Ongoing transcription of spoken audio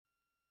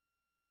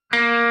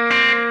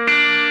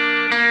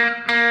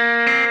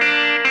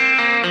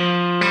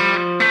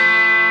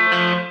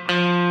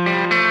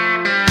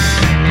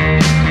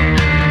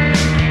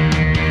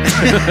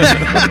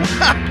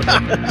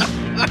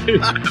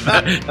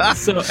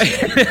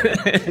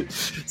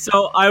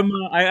so,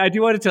 I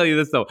do want to tell you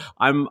this though.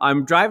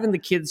 I'm driving the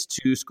kids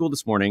to school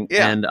this morning,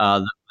 and I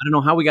don't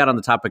know how we got on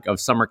the topic of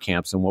summer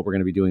camps and what we're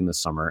going to be doing this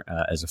summer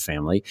as a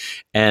family.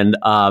 And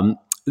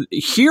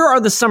here are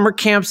the summer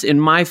camps in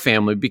my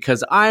family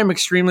because I am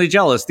extremely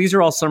jealous. These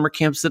are all summer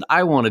camps that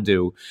I want to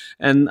do,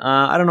 and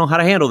I don't know how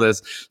to handle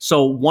this.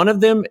 So one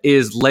of them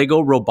is Lego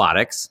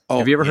robotics.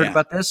 Have you ever heard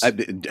about this?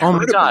 Oh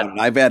my God!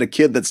 I've had a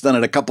kid that's done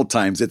it a couple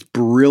times. It's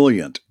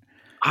brilliant.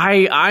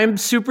 I'm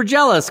super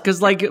jealous because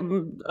like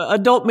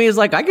adult me is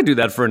like, I could do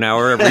that for an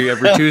hour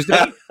every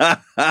Tuesday.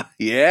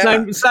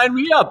 Yeah. Sign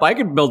me up. I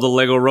could build a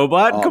Lego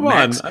robot. Come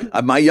Max,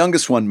 on. My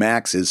youngest one,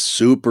 Max, is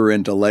super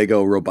into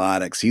Lego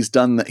robotics. He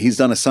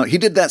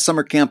did that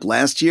summer camp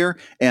last year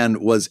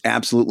and was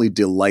absolutely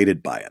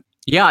delighted by it.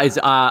 Yeah,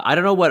 I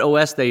don't know what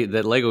OS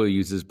that Lego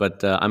uses,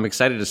 but I'm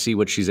excited to see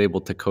what she's able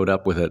to code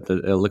up with it.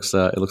 It looks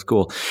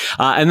cool.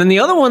 And then the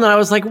other one that I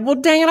was like, well,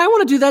 dang it, I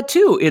want to do that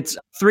too. It's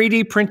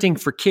 3D printing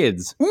for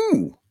kids.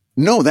 Ooh,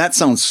 no, that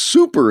sounds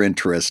super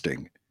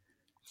interesting.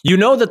 You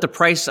know that the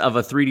price of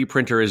a 3D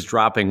printer is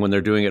dropping when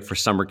they're doing it for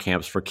summer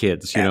camps for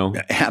kids, you know?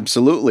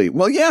 Absolutely.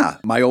 Well, yeah.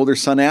 My older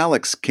son,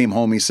 Alex, came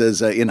home. He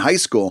says in high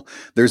school,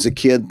 there's a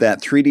kid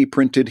that 3D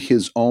printed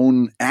his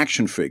own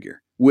action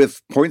figure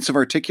with points of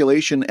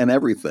articulation and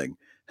everything.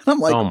 And I'm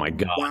like, oh my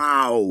God.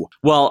 Wow.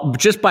 Well,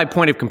 just by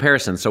point of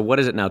comparison. So what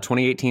is it now?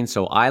 2018.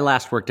 So I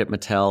last worked at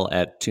Mattel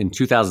in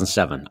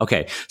 2007.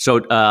 Okay. So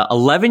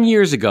 11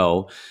 years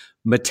ago,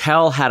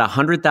 Mattel had a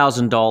 $100,000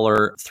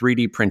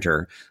 3D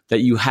printer that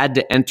you had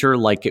to enter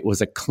like it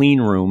was a clean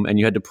room, and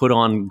you had to put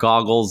on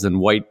goggles and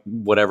white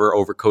whatever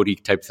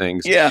overcoaty type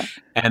things. Yeah.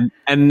 And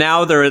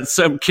now they're at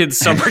some kids'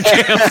 summer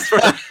camps.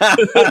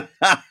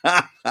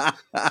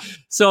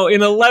 So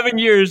in 11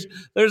 years,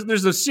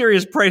 there's a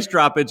serious price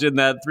droppage in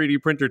that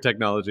 3D printer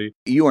technology.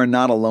 You are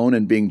not alone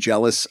in being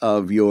jealous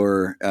of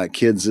your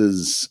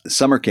kids'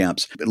 summer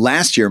camps.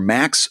 Last year,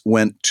 Max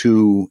went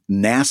to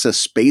NASA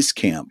Space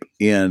Camp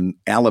in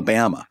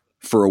Alabama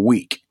for a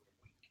week.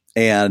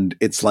 And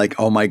it's like,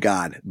 oh my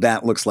God,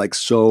 that looks like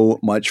so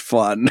much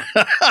fun.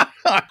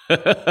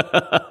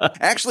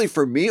 Actually,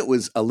 for me, it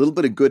was a little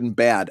bit of good and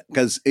bad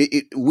because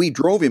we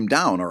drove him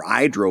down, or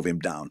I drove him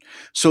down.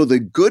 So the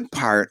good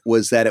part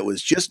was that it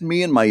was just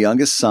me and my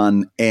youngest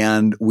son,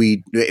 and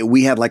we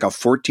had like a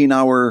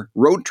 14-hour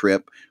road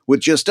trip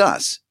with just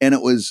us. And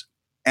it was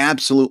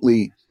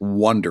absolutely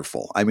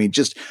wonderful. I mean,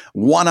 just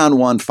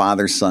one-on-one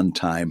father-son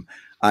time.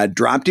 I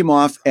dropped him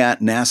off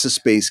at NASA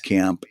Space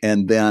Camp,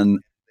 and then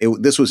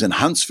this was in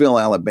Huntsville,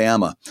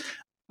 Alabama.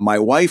 My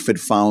wife had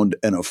found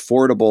an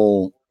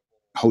affordable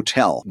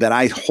hotel that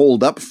I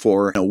holed up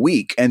for a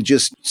week and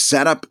just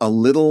set up a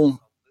little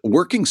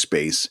working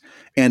space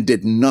and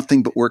did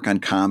nothing but work on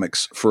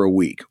comics for a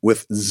week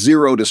with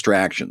zero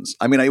distractions.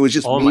 I mean, it was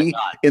just me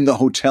in the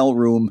hotel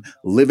room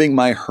living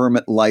my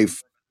hermit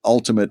life,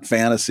 ultimate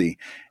fantasy.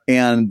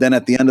 And then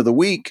at the end of the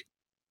week,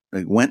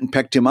 I went and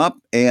picked him up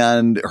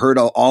and heard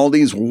all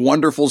these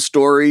wonderful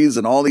stories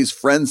and all these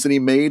friends that he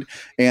made.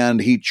 And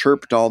he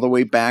chirped all the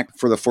way back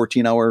for the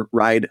 14-hour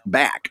ride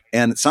back.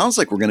 And it sounds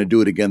like we're going to do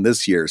it again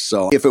this year.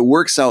 So if it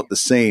works out the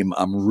same,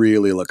 I'm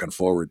really looking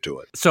forward to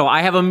it. So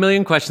I have a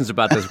million questions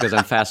about this because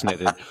I'm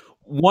fascinated.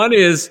 One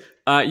is,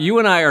 you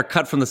and I are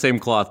cut from the same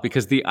cloth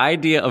because the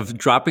idea of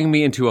dropping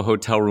me into a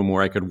hotel room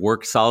where I could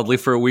work solidly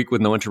for a week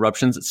with no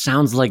interruptions, it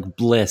sounds like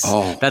bliss.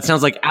 Oh. That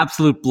sounds like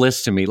absolute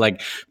bliss to me.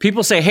 Like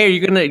people say, hey,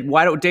 Dave,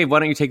 why don't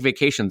you take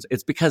vacations?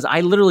 It's because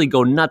I literally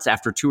go nuts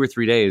after 2 or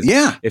 3 days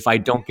if I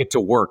don't get to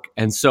work.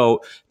 And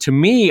so to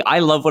me, I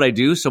love what I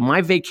do. So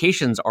my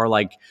vacations are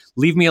like,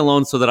 leave me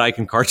alone so that I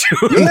can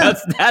cartoon. Yeah.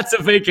 That's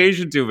a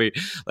vacation to me.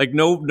 Like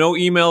no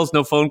emails,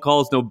 no phone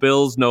calls, no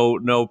bills,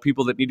 no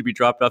people that need to be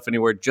dropped off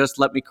anywhere. Just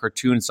let me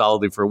cartoon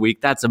solidly for a week.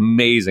 That's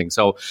amazing.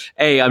 So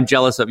A, I'm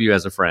jealous of you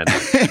as a friend.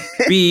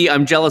 B,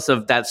 I'm jealous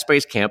of that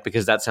space camp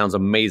because that sounds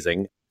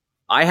amazing.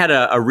 I had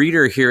a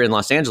reader here in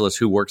Los Angeles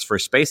who works for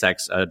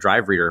SpaceX, a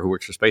drive reader who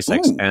works for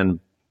SpaceX. Ooh. And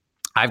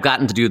I've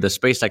gotten to do the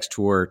SpaceX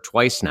tour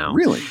twice now.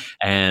 Really?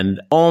 And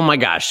oh my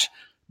gosh,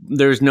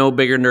 there's no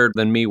bigger nerd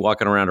than me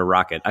walking around a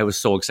rocket. I was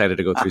so excited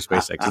to go through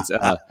SpaceX.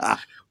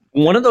 It's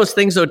one of those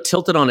things, though,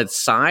 tilted on its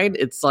side.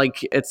 It's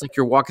like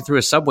you're walking through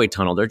a subway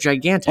tunnel. They're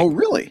gigantic. Oh,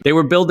 really? They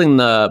were building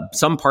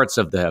some parts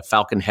of the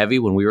Falcon Heavy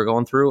when we were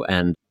going through,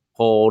 and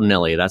oh,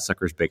 Nelly, that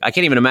sucker's big. I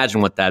can't even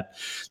imagine what that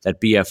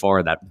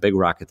BFR, that big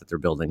rocket that they're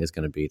building, is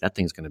going to be. That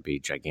thing's going to be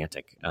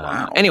gigantic.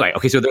 Wow. Anyway,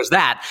 okay, so there's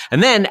that.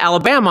 And then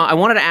Alabama, I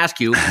wanted to ask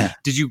you,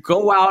 did you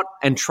go out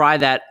and try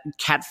that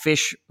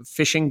catfish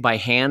fishing by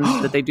hand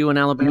that they do in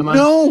Alabama?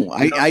 No,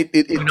 it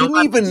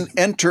didn't even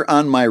enter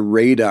on my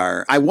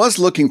radar. I was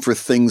looking for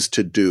things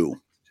to do,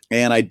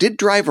 and I did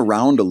drive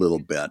around a little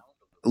bit,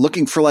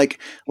 looking for like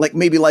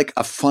maybe like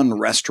a fun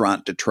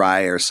restaurant to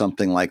try or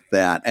something like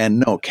that. And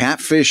no,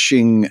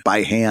 catfishing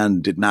by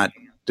hand did not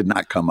did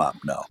not come up.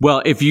 No.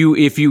 Well, if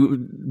you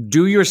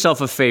do yourself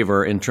a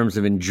favor in terms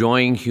of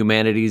enjoying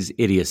humanity's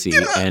idiocy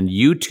and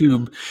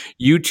YouTube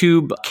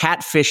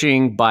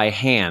catfishing by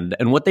hand,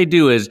 and what they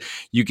do is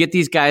you get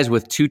these guys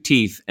with two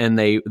teeth and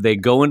they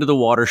go into the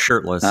water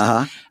shirtless.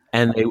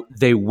 And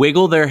they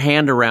wiggle their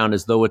hand around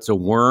as though it's a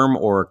worm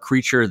or a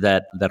creature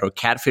that a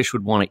catfish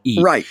would want to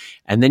eat. Right.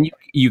 And then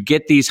you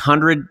get these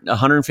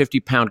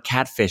 150-pound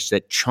catfish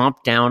that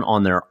chomp down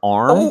on their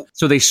arm. Oh.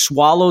 So they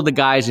swallow the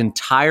guy's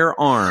entire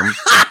arm.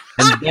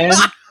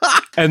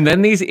 And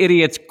then these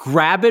idiots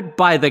grab it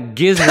by the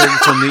gizzard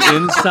from the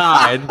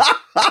inside.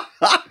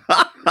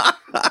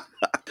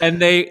 And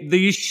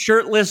these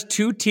shirtless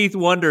two-teeth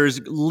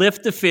wonders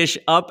lift the fish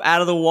up out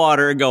of the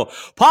water and go,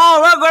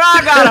 Paul, look what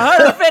I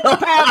got,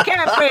 150-pound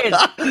catfish.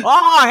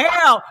 Oh,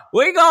 hell,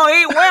 we gonna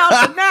eat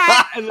well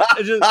tonight.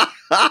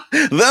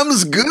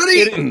 Them's good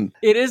eating.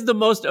 It is the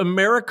most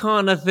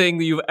Americana thing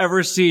that you've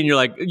ever seen. You're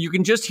like, you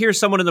can just hear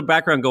someone in the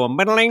background going,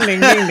 ding, ding, ding,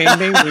 ding, ding,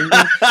 ding, ding.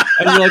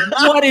 And you're like,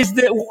 what is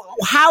this?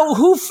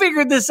 Who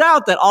figured this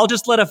out that I'll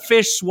just let a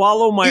fish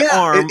swallow my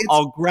arm,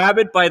 I'll grab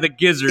it by the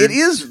gizzard. It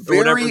is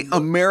very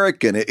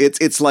American.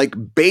 It's like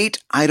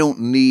bait. I don't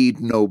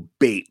need no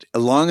bait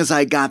as long as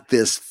I got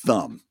this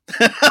thumb.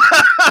 And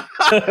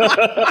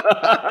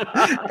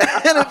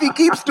if he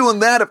keeps doing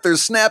that, if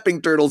there's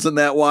snapping turtles in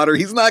that water,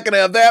 he's not going to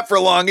have that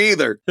for long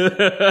either.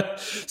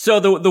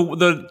 So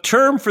the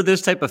term for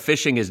this type of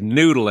fishing is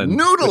noodling.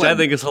 Noodling, which I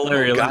think is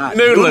hilarious. Oh, God.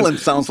 Noodling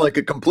sounds like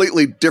a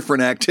completely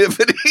different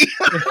activity.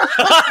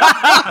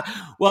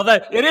 Well,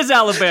 it is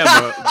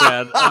Alabama,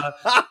 Brad.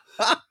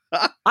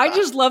 I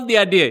just love the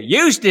idea.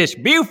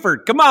 Eustis,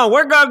 Buford, come on,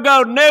 we're going to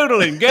go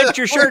noodling. Get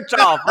your shirts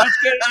off. Let's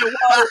get in the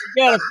water and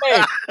get a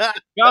fish.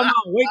 Come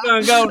on, we're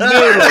going to go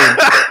noodling.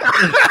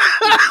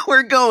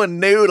 We're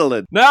going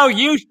noodling. No,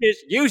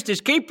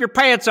 Eustis, keep your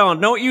pants on.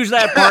 Don't use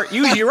that part.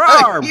 Use your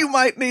arm. You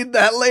might need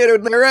that later.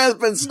 There has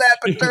been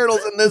snapping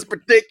turtles in this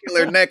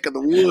particular neck of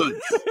the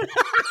woods.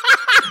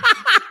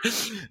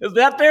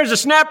 If there's a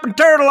snapping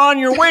turtle on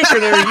your winker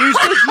there,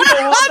 Eustis. You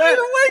don't want that.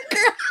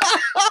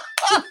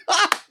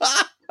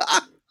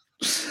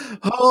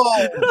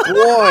 Oh,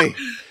 boy.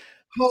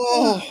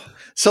 Oh.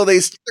 So they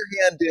stick their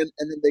hand in,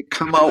 and then they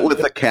come out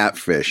with a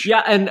catfish.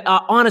 Yeah, and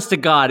honest to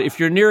God, if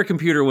you're near a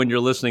computer when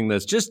you're listening to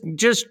this,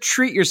 just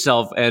treat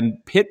yourself and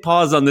hit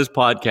pause on this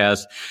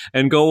podcast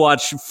and go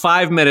watch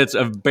 5 minutes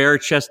of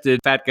bare-chested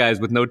fat guys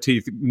with no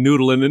teeth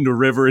noodling into a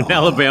river in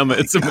Alabama.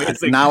 It's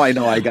amazing. Now I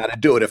know I got to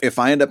do it. If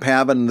I end up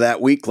having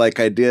that week like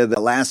I did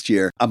last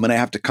year, I'm going to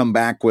have to come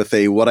back with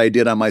a what I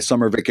did on my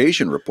summer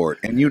vacation report.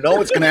 And you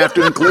know it's going to have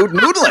to include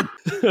noodling.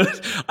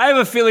 I have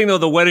a feeling, though,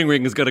 the wedding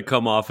ring is going to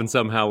come off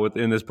somehow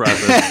in this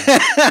process.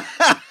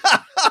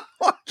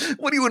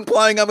 What are you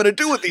implying I'm going to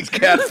do with these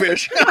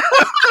catfish?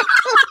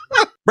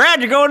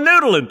 Brad, you're going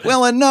noodling.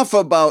 Well, enough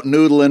about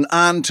noodling,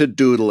 on to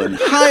doodling.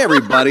 Hi,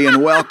 everybody,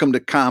 and welcome to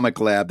Comic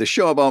Lab, the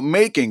show about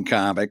making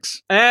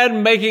comics.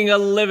 And making a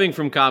living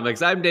from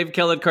comics. I'm Dave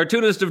Kellett,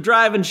 cartoonist of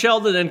Drive and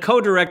Sheldon and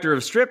co-director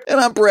of Strip. And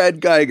I'm Brad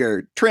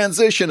Geiger,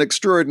 transition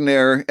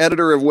extraordinaire,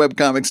 editor of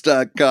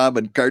webcomics.com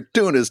and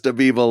cartoonist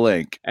of Evil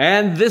Inc.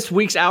 And this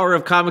week's hour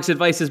of comics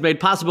advice is made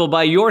possible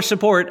by your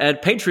support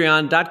at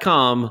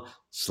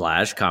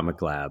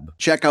patreon.com/Comic Lab.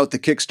 Check out the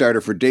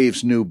Kickstarter for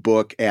Dave's new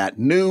book at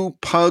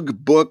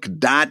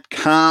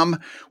newpugbook.com,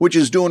 which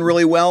is doing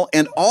really well.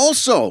 And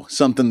also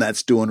something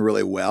that's doing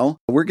really well,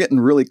 we're getting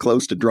really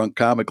close to Drunk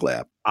Comic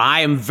Lab. I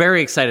am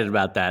very excited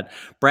about that.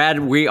 Brad,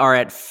 we are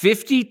at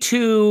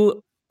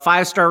 52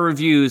 5-star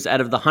reviews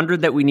out of the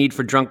 100 that we need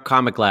for Drunk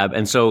Comic Lab.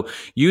 And so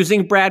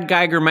using Brad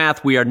Geiger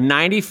math, we are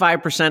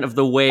 95% of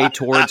the way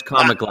towards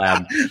Comic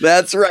Lab.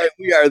 That's right.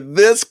 We are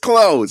this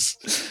close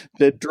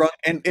to drunk.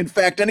 And in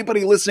fact,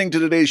 anybody listening to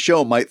today's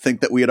show might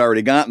think that we had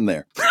already gotten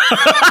there.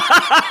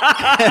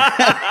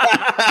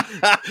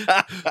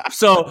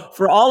 So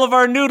for all of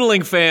our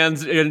noodling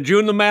fans, and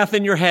doing the math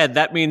in your head,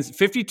 that means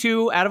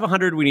 52 out of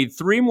 100. We need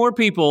 3 more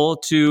people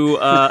to,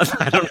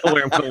 I don't know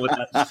where I'm going with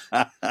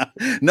that.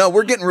 No,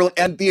 we're getting really,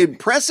 and the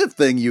impressive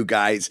thing, you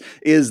guys,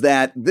 is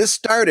that this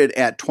started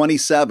at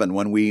 27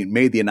 when we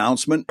made the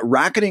announcement.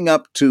 Rocketing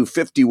up to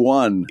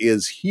 51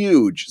 is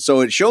huge.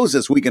 So it shows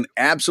us we can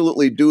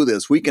absolutely do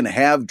this. We can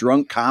have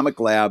Drunk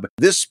Comic Lab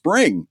this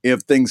spring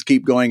if things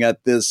keep going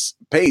at this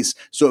pace.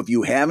 So if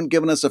you haven't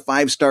given us a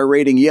 5-star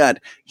rating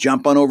yet,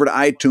 jump on over to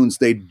iTunes.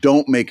 They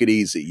don't make it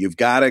easy. You've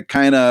got to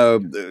kind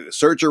of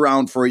search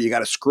around for it. You got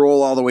to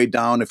scroll all the way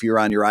down if you're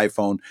on your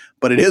iPhone,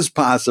 but it is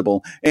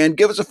possible. And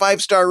give us a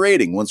 5-star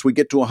rating. Once we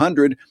get to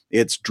 100,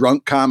 it's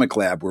Drunk Comic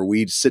Lab, where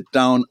we sit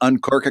down,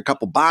 uncork a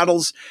couple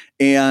bottles,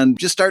 and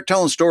just start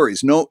telling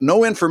stories.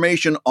 No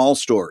information, all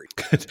story.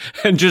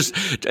 And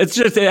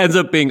it ends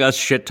up being us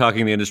shit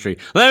talking the industry.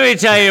 Let me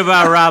tell you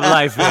about Rob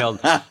Liefeld.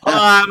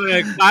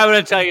 I'm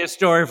gonna tell you a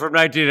story from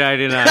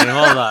 1999.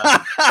 Hold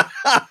on.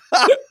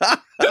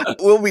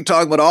 We'll be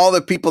talking about all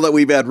the people that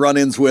we've had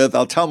run-ins with.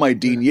 I'll tell my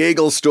Dean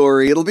Yeagle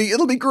story. It'll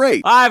be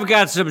great. I've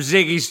got some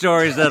Ziggy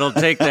stories that'll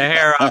take the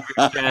hair off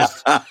your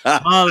chest.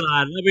 Hold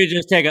on, let me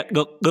just take a.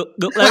 Let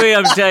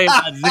me tell you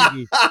about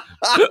Ziggy.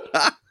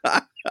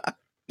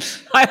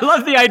 I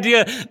love the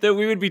idea that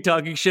we would be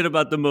talking shit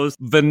about the most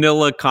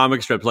vanilla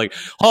comic strips. Like,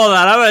 hold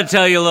on, I'm going to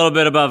tell you a little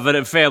bit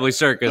about Family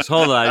Circus.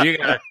 Hold on, you're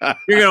going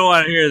to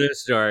want to hear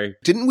this story.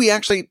 Didn't we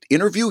actually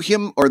interview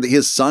him or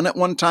his son at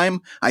one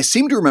time? I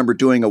seem to remember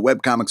doing a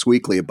Webcomics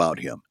Weekly about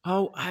him.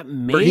 Oh,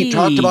 maybe. Where he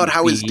talked about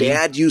how his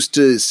dad used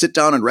to sit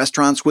down in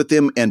restaurants with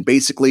him and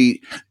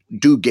basically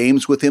do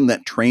games with him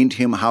that trained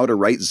him how to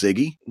write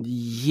Ziggy?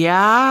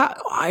 Yeah,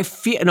 I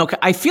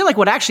feel like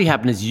what actually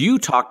happened is you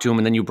talked to him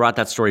and then you brought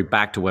that story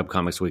back to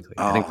Webcomics Weekly.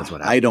 I think that's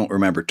what happened. I don't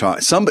remember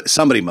talking.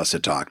 Somebody must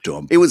have talked to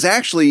him. It was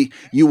actually,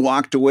 you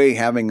walked away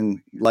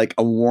having like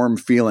a warm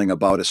feeling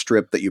about a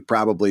strip that you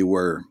probably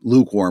were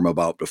lukewarm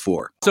about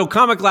before. So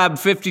Comic Lab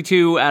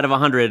 52 out of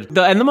 100.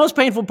 And the most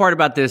painful part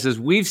about this is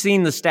we've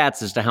seen the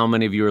stats as to how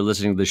many of you are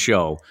listening to the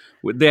show.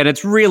 Then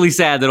it's really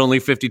sad that only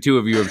 52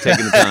 of you have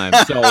taken the time.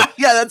 So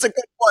yeah, that's a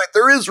good point.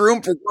 There is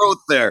room for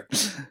growth there.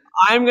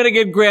 I'm going to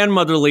get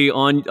grandmotherly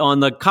on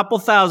the couple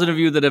thousand of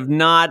you that have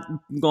not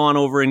gone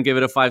over and give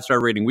it a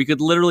 5-star rating. We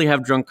could literally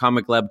have Drunk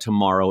Comic Lab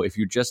tomorrow if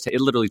you just, it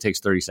literally takes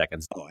 30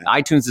 seconds. Oh,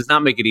 yeah. iTunes does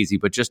not make it easy,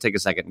 but just take a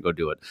second and go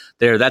do it.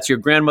 There, that's your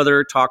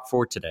grandmother talk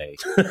for today.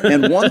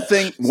 And one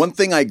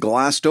thing I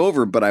glossed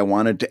over, but I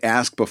wanted to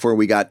ask before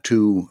we got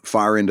too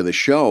far into the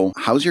show,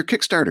 how's your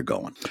Kickstarter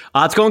going?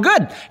 It's going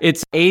good.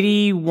 It's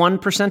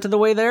 81% of the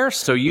way there.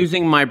 So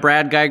using my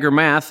Brad Geiger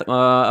math,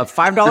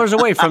 $5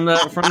 away from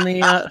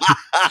the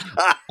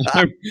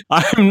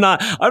I'm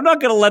not going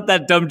to let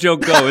that dumb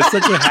joke go. It's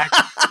such a hack.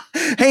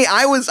 Hey,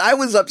 I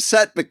was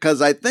upset because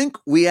I think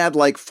we had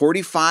like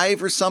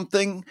 45 or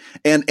something.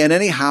 And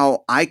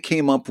anyhow, I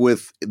came up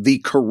with the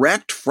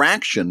correct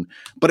fraction,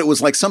 but it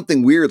was like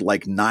something weird,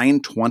 like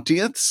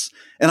 9/20ths.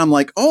 And I'm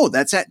like, oh,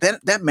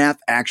 that math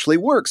actually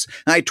works.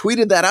 And I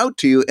tweeted that out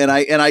to you, and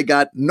I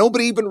got,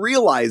 nobody even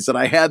realized that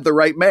I had the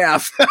right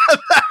math.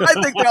 I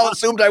think they all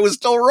assumed I was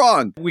still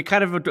wrong. We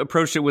kind of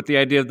approached it with the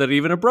idea that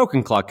even a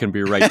broken clock can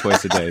be right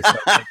twice a day. So,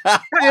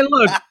 hey,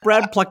 look,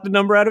 Brad plucked a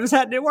number out of his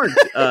hat and it worked.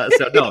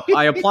 So no,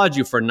 I applaud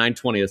you for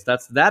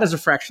 9/20ths. That is a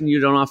fraction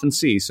you don't often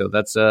see. So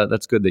that's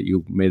good that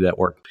you made that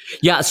work.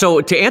 Yeah.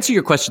 So to answer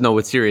your question though,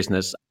 with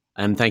seriousness,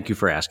 and thank you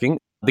for asking.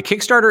 The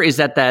Kickstarter is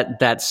at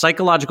that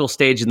psychological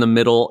stage in the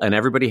middle, and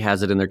everybody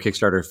has it in their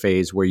Kickstarter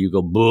phase where you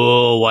go,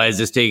 "Boo, why is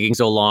this taking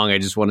so long? I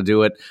just want to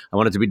do it. I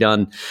want it to be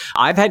done."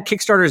 I've had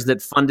Kickstarters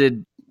that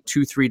funded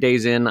 2-3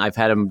 days in. I've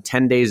had them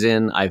 10 days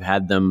in. I've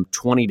had them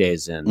 20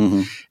 days in.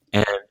 Mm-hmm.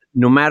 And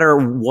no matter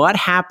what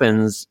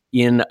happens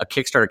in a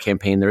Kickstarter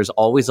campaign, there's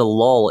always a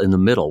lull in the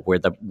middle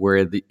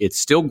where it's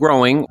still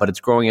growing, but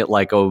it's growing at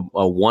like a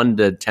 1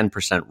 to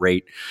 10%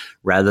 rate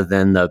rather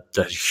than the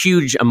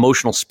huge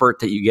emotional spurt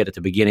that you get at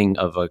the beginning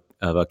of a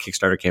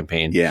Kickstarter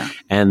campaign. Yeah.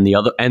 And the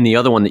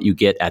other one that you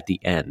get at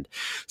the end.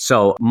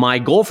 So my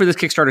goal for this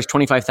Kickstarter is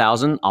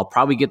 25,000. I'll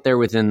probably get there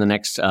within the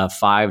next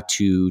 5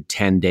 to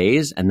 10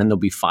 days, and then there'll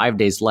be 5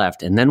 days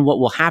left. And then what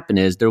will happen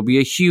is there'll be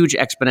a huge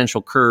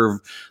exponential curve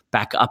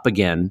back up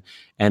again,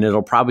 and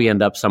it'll probably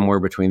end up somewhere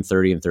between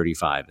 30 and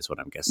 35 is what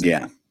I'm guessing.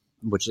 Yeah.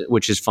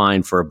 Which is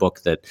fine for a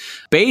book that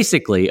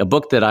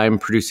I'm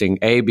producing,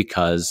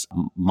 because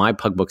my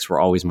pug books were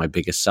always my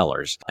biggest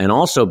sellers. And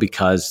also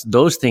because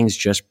those things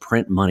just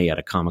print money at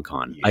a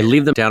Comic-Con. Yeah. I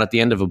leave them down at the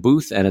end of a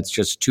booth and it's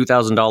just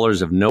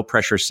 $2,000 of no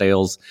pressure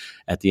sales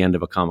at the end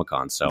of a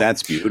Comic-Con. So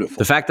that's beautiful.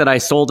 The fact that I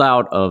sold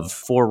out of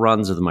 4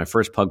 runs of my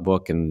first pug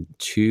book and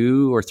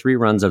 2 or 3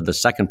 runs of the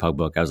second pug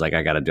book, I was like,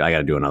 I gotta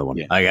do another one.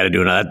 Yeah. I gotta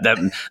do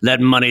another.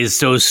 That money is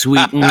so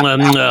sweet.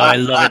 I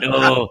love it.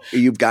 Oh,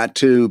 you've got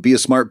to be a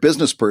smart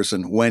business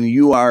person. When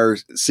you are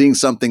seeing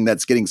something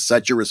that's getting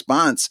such a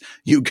response,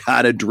 you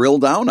got to drill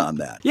down on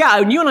that. Yeah,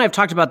 and you and I have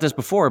talked about this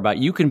before, about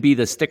you can be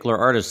the stickler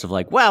artist of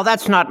like, well,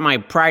 that's not my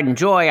pride and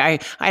joy.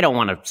 I don't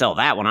want to sell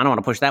that one. I don't want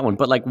to push that one.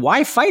 But like,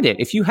 why fight it?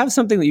 If you have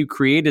something that you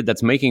created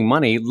that's making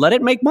money, let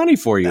it make money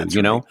for you, that's you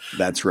right. know?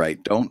 That's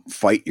right. Don't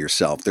fight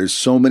yourself. There's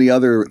so many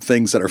other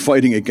things that are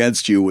fighting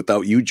against you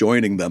without you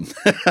joining them.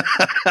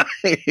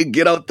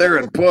 Get out there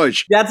and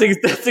push. That's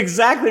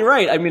exactly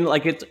right. I mean,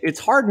 like it's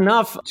hard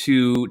enough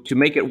to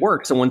make it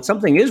work. So when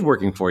something is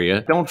working for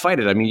you, don't fight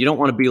it. I mean, you don't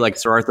want to be like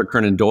Sir Arthur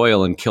Conan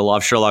Doyle and kill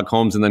off Sherlock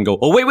Holmes and then go,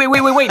 oh,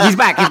 wait, he's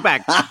back.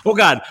 Oh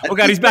God,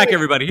 he's back,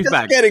 everybody. He's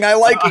back. Kidding. I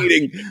like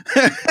eating.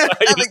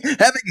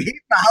 having heat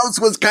in the house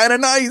was kind of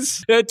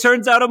nice. It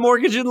turns out a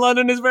mortgage in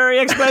London is very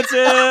expensive.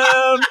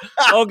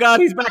 Oh God,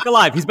 he's back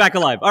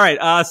alive. All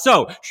right.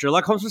 So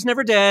Sherlock Holmes was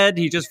never dead.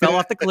 He just fell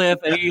off the cliff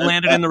and he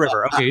landed in the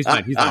river. Okay, he's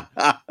fine.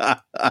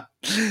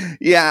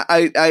 Yeah,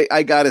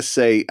 I gotta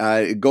say,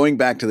 going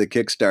back to the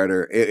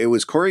Kickstarter, it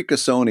was Corey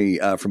Cassoni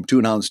from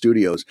Toonhound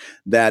Studios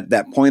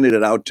that pointed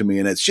it out to me,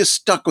 and it's just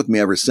stuck with me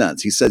ever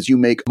since. He says you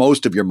make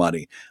most of your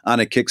money on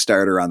a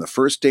Kickstarter on the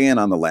first day and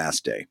on the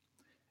last day.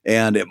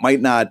 And it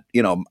might not,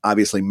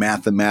 obviously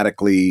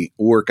mathematically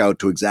work out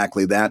to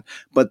exactly that,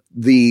 but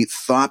the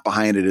thought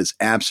behind it is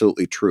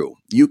absolutely true.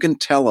 You can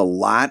tell a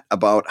lot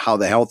about how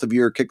the health of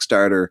your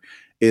Kickstarter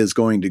is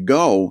going to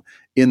go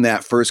in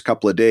that first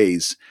couple of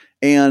days.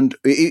 And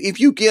if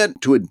you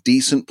get to a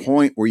decent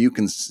point where you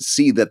can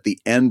see that the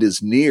end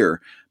is near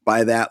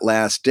by that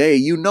last day,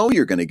 you're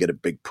going to get a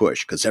big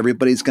push because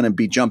everybody's going to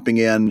be jumping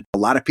in. A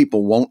lot of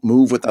people won't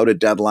move without a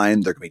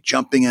deadline. They're going to be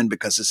jumping in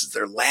because this is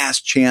their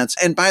last chance.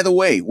 And by the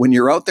way, when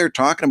you're out there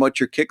talking about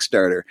your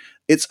Kickstarter,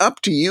 it's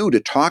up to you to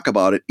talk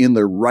about it in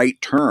the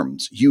right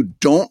terms. You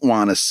don't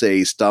want to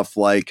say stuff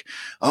like,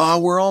 oh,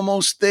 we're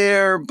almost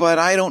there, but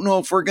I don't know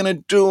if we're going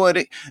to do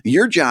it.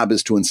 Your job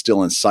is to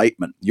instill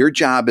incitement. Your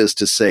job is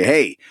to say,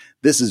 hey,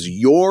 this is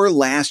your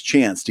last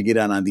chance to get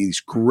on these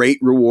great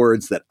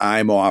rewards that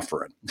I'm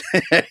offering.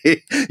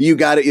 You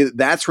got to,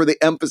 that's where the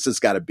emphasis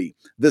got to be.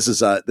 This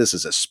is a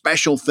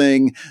special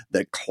thing.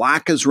 The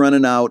clock is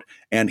running out,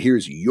 and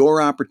here's your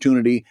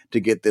opportunity to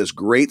get this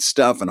great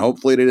stuff. And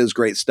hopefully it is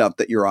great stuff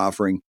that you're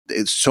offering.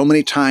 It's so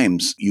many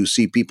times you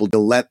see people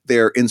let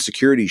their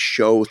insecurities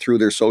show through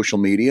their social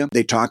media.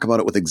 They talk about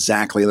it with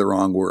exactly the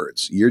wrong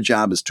words. Your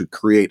job is to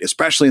create,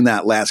 especially in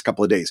that last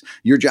couple of days,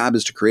 your job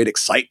is to create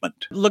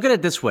excitement. Look at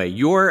it this way.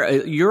 You're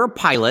a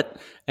pilot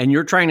and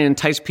you're trying to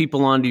entice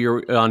people onto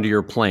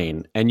your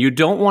plane, and you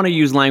don't want to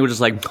use languages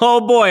like,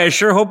 oh boy, I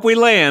sure hope we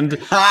land,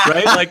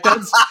 right? Like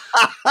that's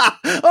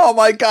oh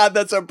my God,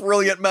 that's a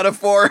brilliant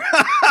metaphor.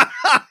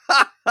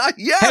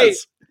 Yes. Hey,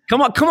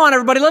 come on,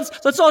 everybody.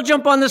 Let's all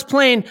jump on this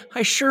plane.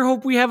 I sure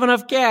hope we have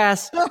enough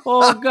gas.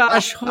 Oh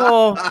gosh.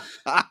 Oh.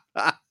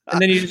 And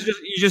then you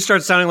just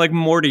start sounding like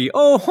Morty.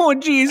 Oh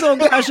geez. Oh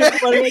gosh,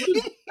 everybody.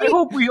 I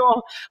hope we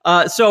all.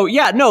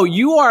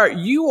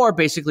 You are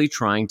basically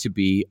trying to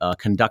be a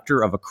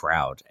conductor of a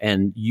crowd,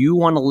 and you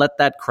want to let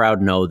that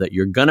crowd know that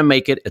you're going to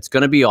make it. It's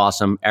going to be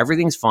awesome.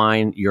 Everything's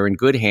fine. You're in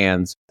good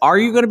hands. Are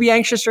you going to be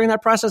anxious during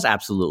that process?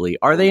 Absolutely.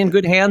 Are they in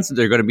good hands?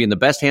 They're going to be in the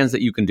best hands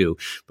that you can do.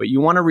 But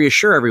you want to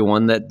reassure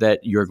everyone that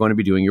you're going to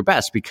be doing your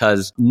best,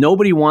 because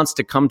nobody wants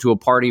to come to a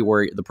party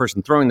where the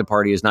person throwing the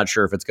party is not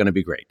sure if it's going to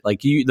be great.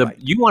 Like you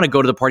want to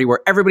go to the party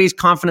where everybody's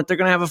confident they're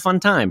going to have a fun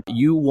time.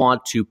 You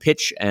want to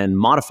pitch and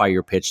modify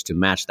your pitch to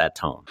match that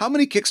tone. How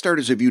many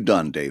Kickstarters have you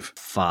done, Dave?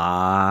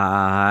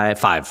 Five.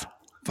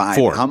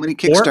 Four. How many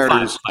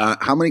Kickstarters?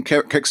 How many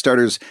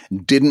Kickstarters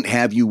didn't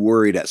have you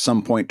worried at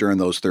some point during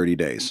those 30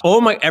 days? Oh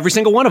my! Every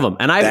single one of them.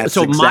 And That's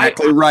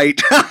exactly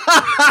right.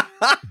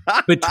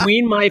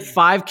 Between my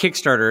 5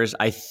 Kickstarters,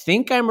 I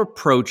think I'm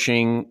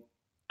approaching.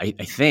 I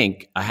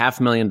think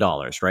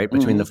 $500,000, right?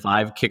 Between the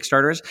 5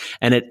 Kickstarters.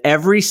 And at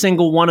every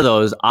single one of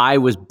those, I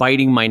was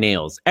biting my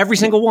nails. Every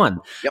single one.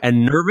 Yep.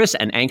 And nervous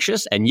and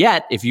anxious. And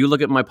yet, if you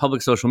look at my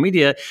public social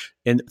media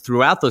and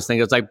throughout those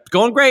things, it's like,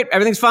 going great.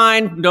 Everything's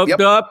fine. Look at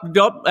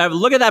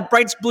that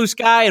bright blue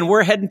sky. And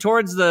we're heading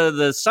towards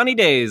the sunny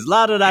days.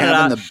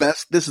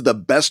 This is the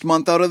best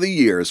month out of the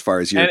year as far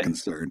as you're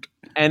concerned.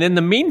 And in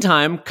the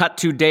meantime, cut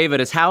to Dave at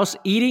his house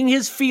eating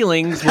his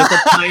feelings with a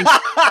pint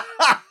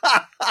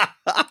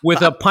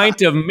with a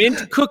pint of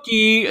mint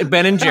cookie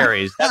Ben &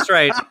 Jerry's. That's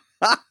right.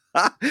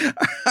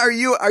 Are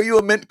you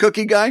a mint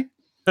cookie guy?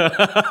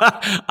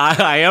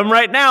 I am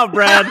right now,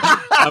 Brad.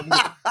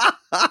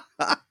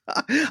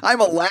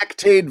 I'm a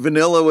Lactaid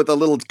vanilla with a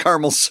little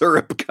caramel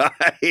syrup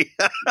guy.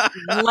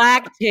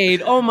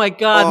 Lactaid. Oh my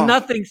God.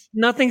 Oh.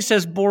 Nothing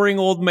says boring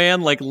old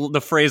man like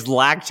the phrase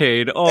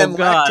Lactaid. Oh and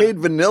God. Lactaid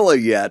vanilla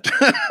yet.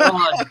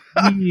 Oh,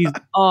 geez.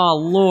 Oh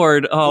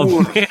Lord.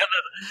 Oh man.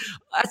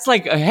 That's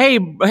like, hey,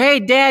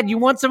 Dad, you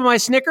want some of my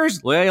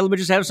Snickers? Well, let me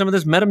just have some of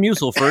this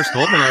Metamucil first.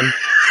 Hold on.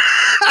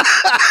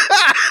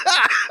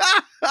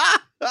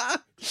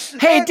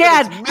 Hey,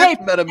 Dad. Hey,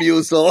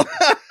 Metamucil.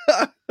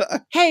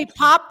 Hey,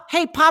 Pop,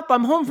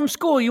 I'm home from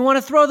school. You want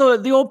to throw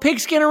the old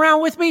pigskin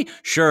around with me?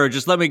 Sure,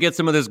 just let me get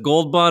some of this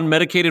Gold Bond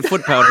medicated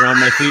foot powder on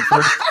my feet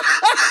first.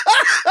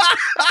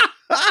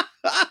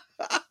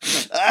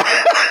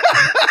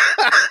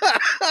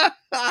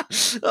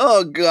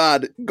 Oh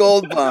God,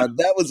 Gold Bond.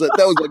 That was a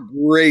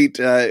great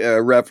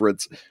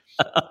reference.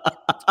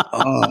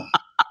 Oh.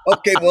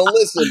 Okay, well,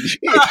 listen,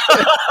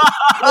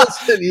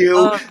 you.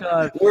 Oh,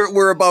 God.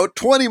 We're about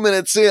 20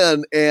 minutes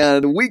in,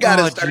 and we got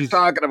to start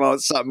talking about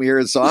something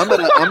here. So I'm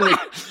gonna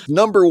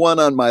number one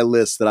on my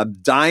list that I'm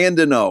dying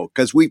to know,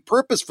 because we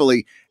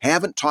purposefully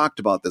haven't talked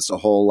about this a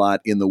whole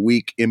lot in the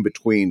week in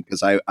between,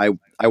 because I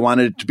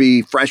wanted it to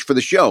be fresh for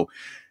the show.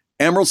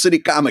 Emerald City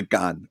Comic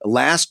Con.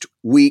 Last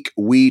week,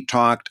 we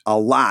talked a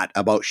lot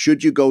about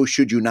should you go,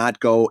 should you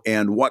not go,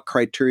 and what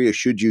criteria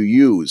should you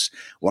use.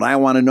 What I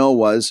want to know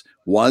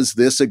was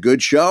this a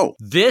good show?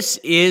 This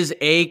is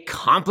a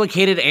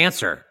complicated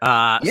answer.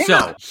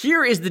 So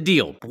here is the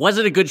deal. Was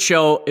it a good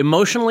show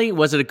emotionally?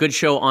 Was it a good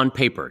show on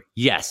paper?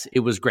 Yes,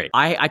 it was great.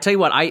 I tell you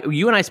what,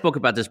 you and I spoke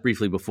about this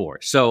briefly before.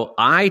 So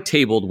I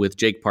tabled with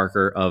Jake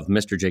Parker of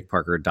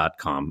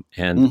MrJakeParker.com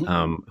and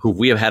who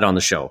we have had on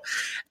the show.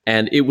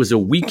 And it was a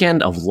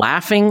weekend of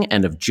laughing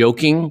and of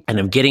joking and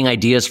of getting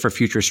ideas for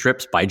future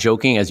strips by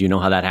joking, as you know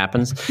how that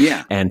happens.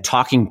 Yeah. And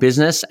talking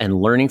business and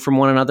learning from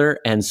one another.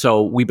 And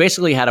so we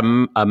basically had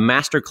a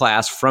master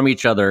class from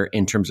each other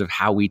in terms of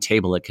how we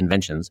table at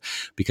conventions,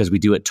 because we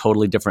do it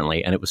totally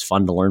differently. And it was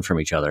fun to learn from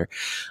each other.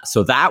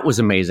 So that was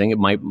amazing.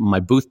 My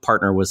booth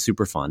partner was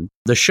super fun.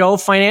 The show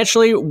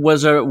financially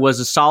was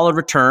a solid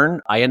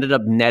return. I ended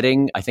up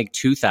netting, I think,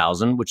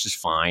 $2,000, which is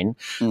fine.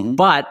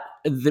 But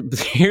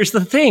here's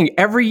the thing.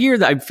 Every year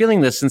that I'm feeling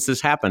this since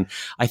this happened,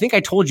 I think I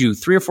told you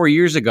 3 or 4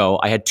 years ago,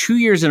 I had 2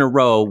 years in a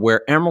row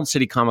where Emerald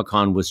City Comic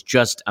Con was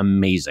just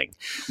amazing.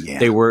 Yeah.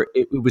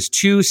 It was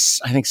two,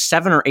 I think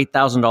 $7,000 or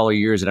 $8,000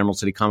 years at Emerald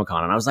City Comic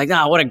Con. And I was like,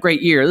 what a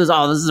great year. This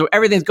is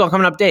everything's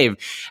coming up, Dave.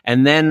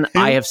 And then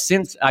I've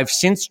since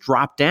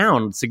dropped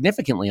down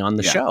significantly on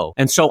the show.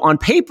 And so on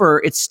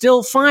paper, it's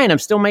still fine. I'm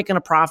still making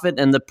a profit.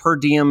 And the per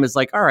diem is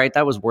like, all right,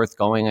 that was worth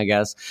going, I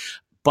guess.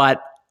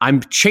 But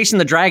I'm chasing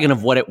the dragon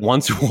of what it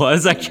once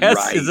was, I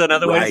guess, is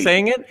another way of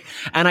saying it.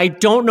 And I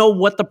don't know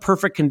what the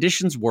perfect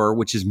conditions were,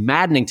 which is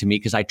maddening to me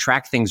because I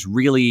track things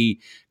really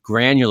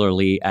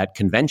granularly at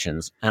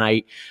conventions.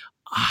 And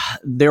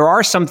there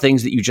are some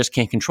things that you just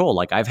can't control.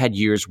 Like I've had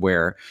years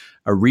where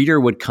a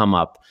reader would come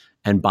up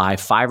and buy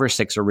 5 or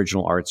 6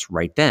 original arts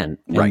right then.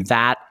 And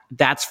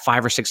that's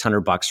 $500 or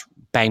 $600,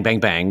 bang, bang,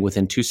 bang,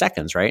 within 2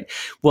 seconds, right?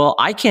 Well,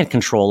 I can't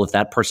control if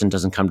that person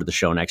doesn't come to the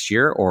show next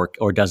year or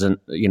doesn't,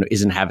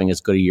 isn't having as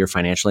good a year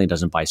financially and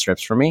doesn't buy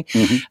strips from me.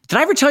 Did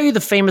I ever tell you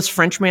the famous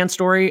Frenchman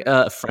story?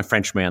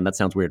 Frenchman, that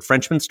sounds weird.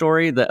 Frenchman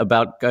story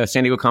about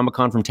San Diego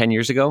Comic-Con from 10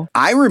 years ago?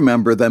 I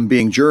remember them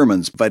being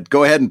Germans, but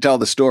go ahead and tell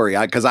the story.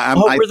 I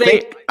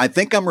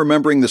think I'm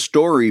remembering the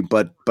story,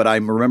 but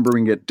I'm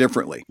remembering it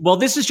differently. Well,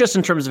 this is just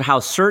in terms of how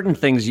certain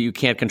things you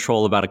can't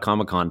control about a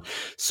Comic-Con.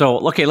 So,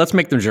 okay, let's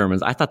make them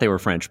Germans. I thought they were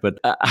French, but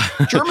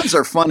Germans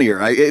are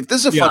funnier. If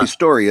this is a funny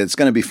story, it's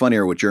going to be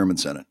funnier with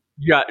Germans in it.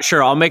 Yeah,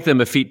 sure. I'll make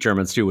them effete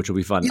Germans too, which will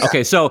be fun. Yeah.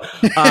 Okay, so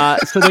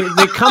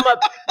they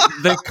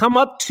come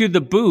up to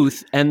the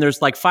booth, and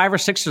there's like 5 or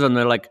 6 of them.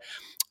 They're like,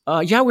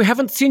 we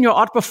haven't seen your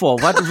art before.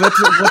 What are you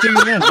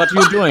in? What are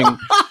you doing?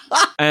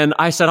 And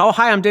I said,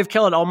 hi, I'm Dave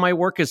Kellett. All my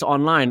work is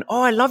online.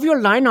 Oh, I love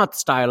your line art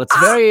style. It's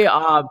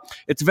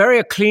very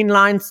a clean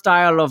line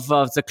style of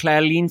the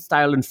Claire Lean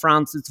style in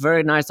France. It's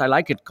very nice. I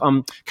like it.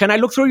 Can I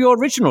look through your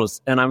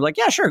originals? And I'm like,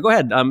 yeah, sure. Go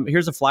ahead.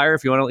 Here's a flyer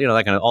if you want to,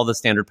 that kind of all the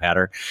standard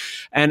patter.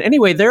 And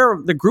anyway,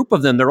 the group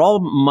of them, they're all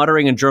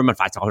muttering in German.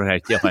 And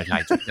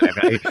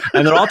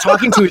they're all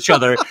talking to each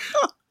other.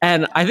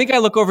 And I think I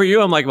look over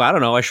you. I'm like, well, I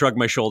don't know. I shrug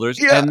my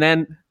shoulders. Yeah. And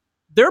then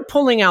they're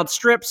pulling out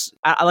strips.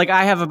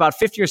 I have about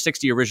 50 or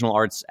 60 original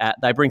arts.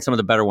 I bring some of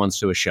the better ones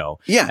to a show.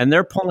 Yeah. And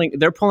they're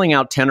pulling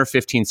out 10 or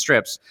 15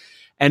 strips.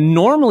 And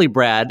normally,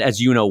 Brad,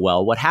 as you know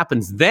well, what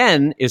happens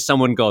then is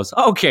someone goes,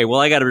 okay,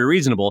 well, I got to be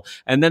reasonable.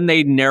 And then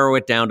they narrow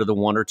it down to the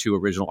 1 or 2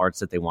 original arts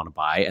that they want to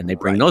buy. And they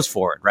bring those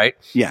forward, right?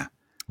 Yeah.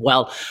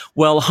 Well,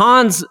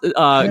 Hans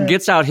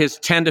gets out his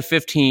 10 to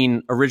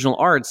 15 original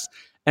arts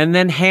and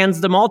then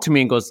hands them all to me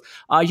and goes,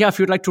 if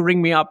you'd like to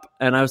ring me up.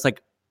 And I was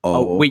like,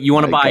 wait, you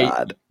want to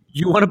buy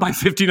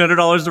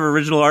 $1,500 of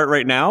original art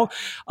right now?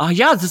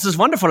 This is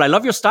wonderful. I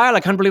love your style.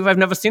 I can't believe I've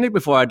never seen it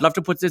before. I'd love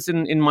to put this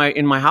in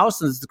my house.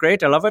 And it's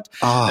great. I love it.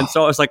 And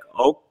so I was like,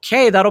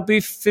 okay, that'll be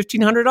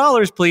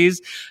 $1,500, please.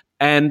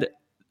 And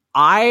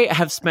I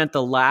have spent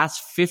the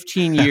last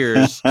 15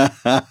 years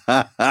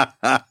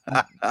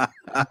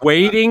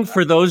waiting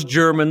for those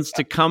Germans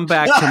to come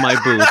back to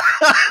my booth.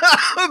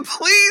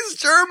 Please,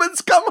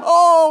 Germans, come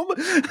home.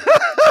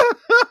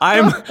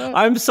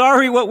 I'm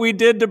sorry what we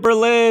did to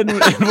Berlin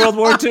in World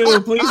War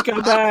II. Please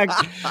come back.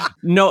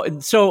 No,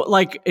 so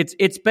like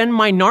it's been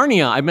my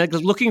Narnia. I'm like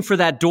looking for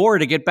that door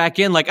to get back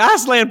in. Like,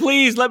 Aslan,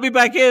 please let me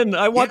back in.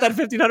 I want that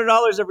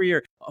 $1,500 every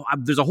year.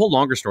 There's a whole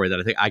longer story that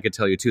I think I could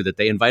tell you too. That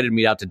they invited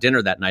me out to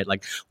dinner that night.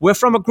 Like, we're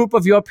from a group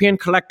of European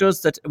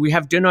collectors that we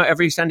have dinner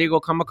every San Diego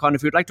Comic-Con.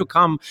 If you'd like to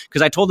come,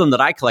 because I told them that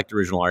I collect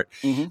original art,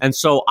 and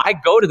so I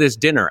go to this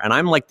dinner, and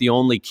I'm like the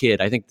only kid.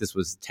 I think this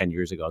was 10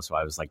 years ago, so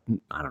I was like,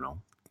 I don't know,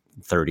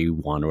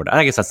 31 or whatever.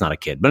 I guess that's not a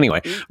kid, but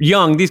anyway,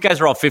 young. These guys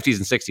are all 50s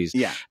and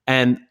 60s,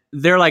 and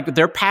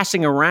they're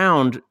passing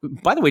around,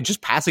 by the way,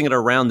 just passing it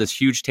around this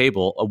huge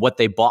table of what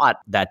they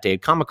bought that day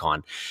at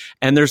Comic-Con.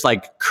 And there's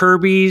like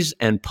Kirby's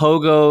and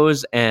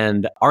Pogos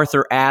and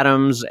Arthur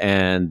Adams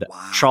and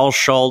Charles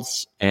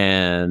Schultz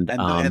and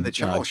the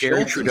Charles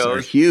Schultzes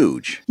are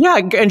huge. Yeah,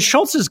 and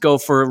Schultzes go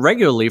for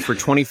regularly for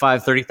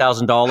 $25,000,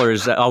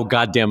 $30,000. Oh,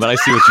 God damn it. I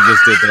see what you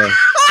just did there.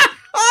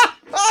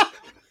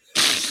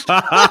 You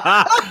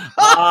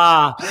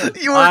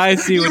were, I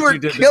see you what were you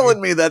did killing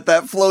me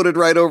that floated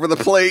right over the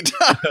plate.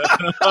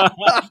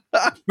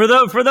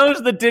 For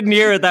those that didn't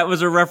hear it, that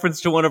was a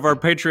reference to one of our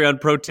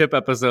Patreon pro tip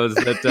episodes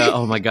that,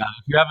 oh my God,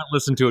 if you haven't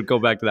listened to it, go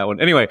back to that one.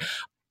 Anyway,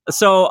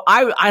 so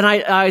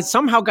I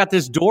somehow got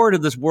this door to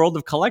this world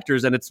of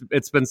collectors, and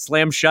it's been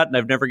slammed shut, and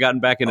I've never gotten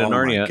back into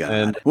Narnia.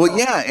 And well,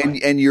 yeah,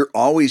 and you're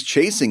always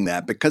chasing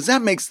that because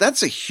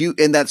that's a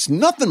huge, and that's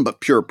nothing but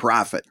pure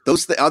profit.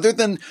 Other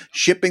than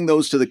shipping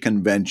those to the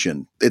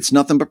convention, it's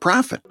nothing but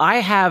profit.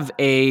 I have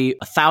a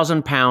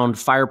 1,000-pound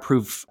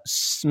fireproof,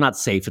 not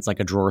safe, it's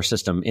like a drawer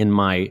system in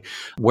my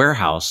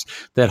warehouse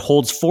that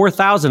holds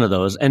 4,000 of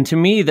those, and to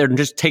me, they're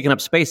just taking up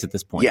space at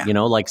this point. Yeah. You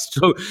know, like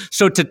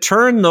so to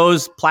turn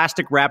those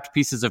plastic wrapped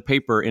pieces of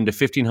paper into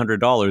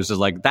 $1,500 is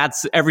like,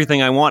 that's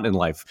everything I want in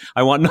life.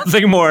 I want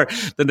nothing more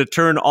than to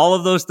turn all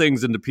of those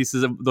things into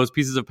those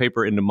pieces of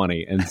paper into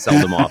money and sell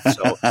them off.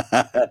 So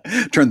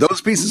turn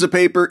those pieces of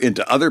paper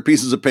into other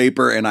pieces of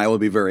paper, and I will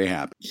be very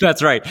happy.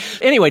 That's right.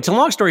 Anyway, to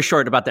long story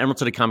short about the Emerald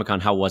City Comic Con,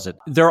 how was it?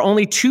 There are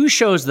only 2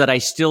 shows that I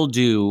still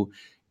do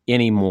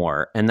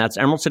anymore, and that's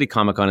Emerald City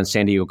Comic Con and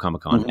San Diego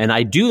Comic Con. And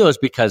I do those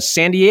because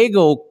San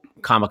Diego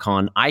Comic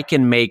Con, I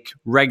can make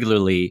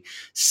regularly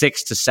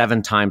 6 to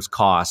 7 times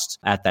cost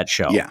at that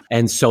show. Yeah.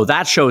 And so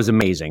that show is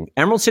amazing.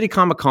 Emerald City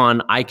Comic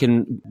Con, I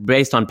can,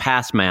 based on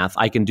past math,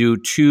 I can do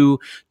 2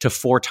 to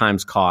 4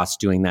 times cost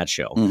doing that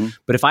show.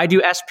 But if I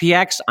do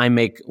SPX, I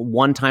make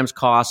 1 times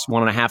cost,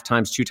 1.5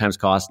 times, 2 times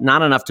cost,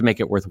 not enough to make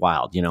it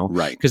worthwhile, you know?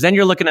 Right. Because then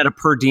you're looking at a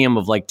per diem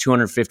of like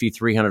 $250,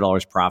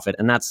 $300 profit.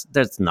 And that's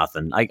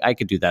nothing. I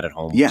could do that at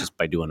home just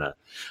by doing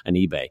an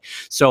eBay.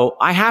 So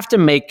I have to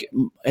make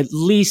at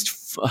least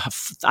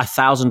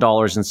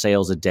 $1,000 in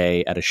sales a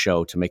day at a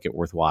show to make it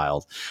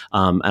worthwhile,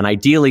 and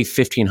ideally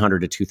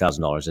 $1,500 to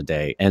 $2,000 a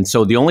day. And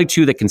so the only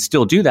 2 that can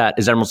still do that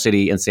is Emerald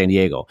City and San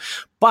Diego.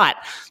 But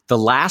the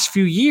last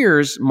few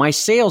years, my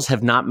sales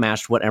have not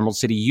matched what Emerald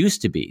City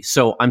used to be.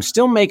 So I'm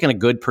still making a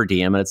good per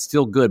diem, and it's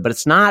still good, but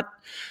it's not.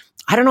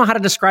 I don't know how to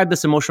describe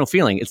this emotional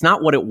feeling. It's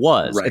not what it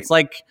was. Right. It's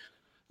like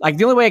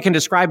the only way I can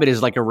describe it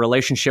is like a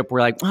relationship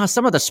where like,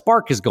 some of the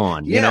spark is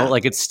gone, you know,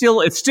 like it's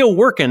still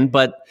working,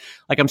 but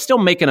like I'm still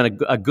making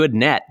a good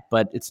net,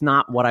 but it's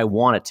not what I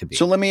want it to be.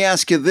 So let me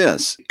ask you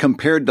this,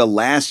 compared to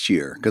last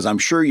year, because I'm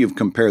sure you've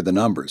compared the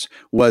numbers,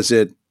 was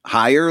it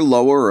higher,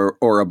 lower,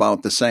 or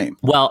about the same?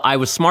 Well, I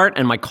was smart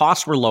and my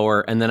costs were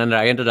lower, and then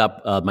I ended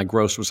up my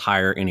gross was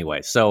higher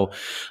anyway. So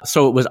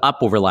it was up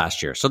over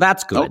last year. So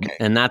that's good,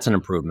 and that's an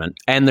improvement.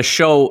 And the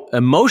show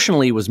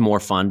emotionally was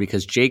more fun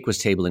because Jake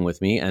was tabling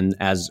with me, and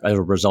as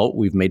a result,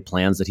 we've made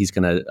plans that he's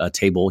going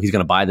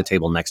to buy the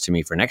table next to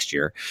me for next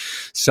year.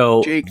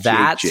 So Jake.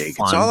 Fun. It's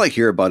all I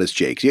hear about is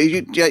Jake. Are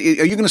you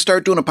going to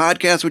start doing a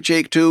podcast with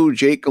Jake too?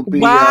 Jake will be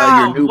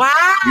your new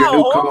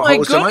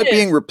co-host. Am I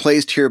being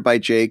replaced here by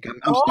Jake?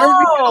 I'm starting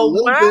to get a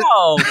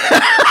little bit.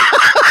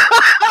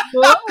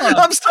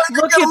 I'm starting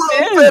to get a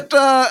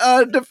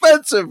little bit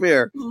defensive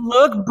here.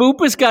 Look,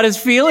 Boopus got his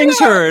feelings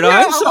hurt.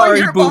 I'm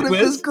sorry, Boopus.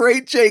 This is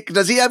great, Jake.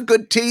 Does he have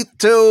good teeth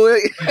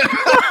too?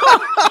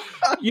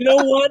 You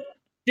know what?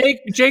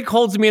 Jake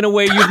holds me in a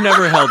way you've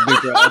never held me,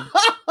 Brad.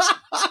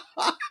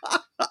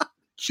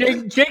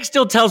 Jake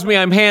still tells me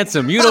I'm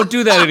handsome. You don't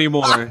do that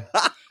anymore.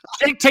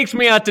 Jake takes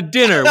me out to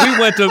dinner. We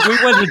went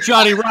to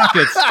Johnny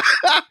Rockets.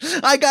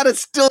 I gotta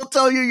still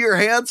tell you you're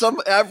handsome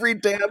every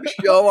damn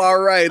show. All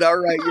right,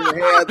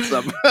 you're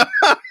handsome.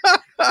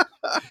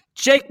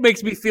 Jake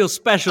makes me feel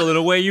special in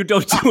a way you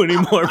don't do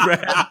anymore,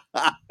 Brad.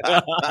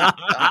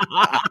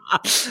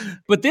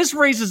 But this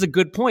raises a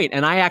good point,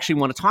 and I actually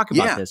want to talk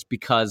about this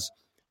because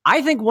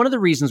I think one of the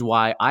reasons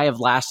why I have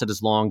lasted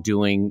as long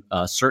doing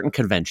certain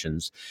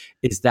conventions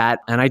is that,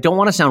 and I don't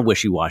want to sound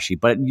wishy-washy,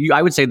 but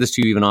I would say this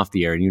to you even off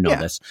the air, and you know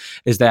this,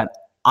 is that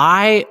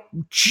I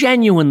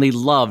genuinely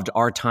loved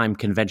our time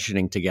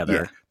conventioning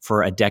together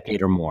for a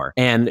decade or more.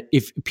 And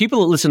if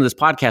people that listen to this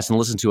podcast and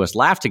listen to us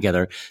laugh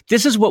together,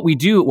 this is what we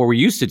do, or we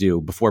used to do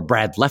before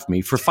Brad left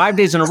me, for 5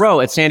 days in a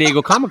row at San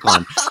Diego Comic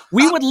Con.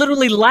 We would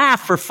literally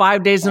laugh for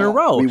 5 days in a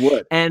row. We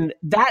would. And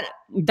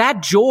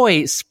that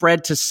joy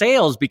spread to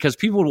sales because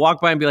people would walk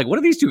by and be like, what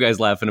are these 2 guys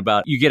laughing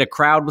about? You get a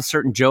crowd with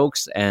certain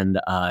jokes, and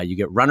you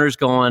get runners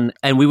going,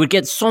 and we would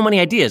get so many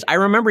ideas. I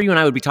remember you and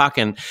I would be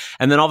talking,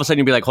 and then all of a sudden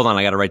you'd be like, hold on,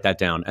 I got to write that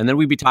down. And then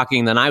we'd be talking,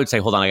 and then I would say,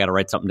 hold on, I got to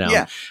write something down.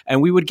 Yeah.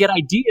 And we would get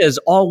ideas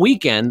all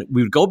weekend.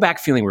 We would go back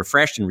feeling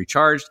refreshed and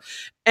recharged,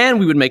 and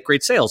we would make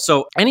great sales.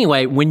 So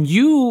anyway, when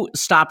you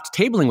stopped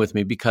tabling with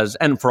me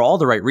and for all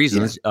the right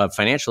reasons,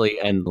 financially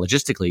and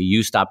logistically,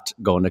 you stopped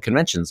going to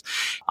conventions.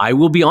 I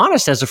will be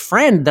honest as a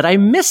friend that I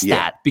missed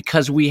that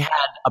because we had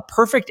a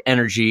perfect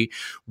energy.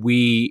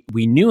 We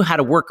knew how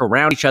to work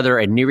around each other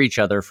and near each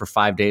other for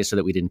 5 days so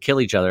that we didn't kill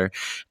each other,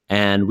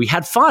 and we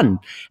had fun.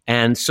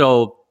 And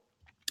so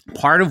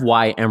part of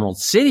why Emerald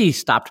City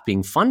stopped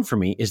being fun for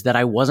me is that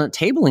I wasn't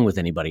tabling with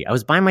anybody. I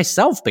was by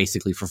myself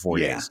basically for 4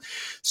 days.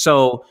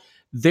 So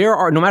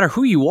no matter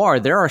who you are,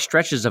 there are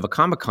stretches of a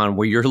Comic-Con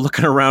where you're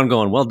looking around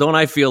going, well, don't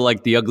I feel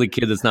like the ugly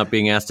kid that's not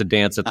being asked to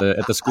dance at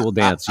the school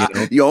dance?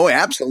 Oh,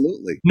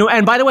 absolutely. No,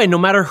 and by the way, no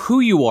matter who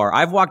you are,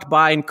 I've walked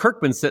by and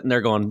Kirkman's sitting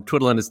there going,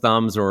 twiddling his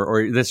thumbs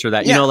or this or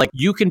that. Yeah. Like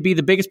you can be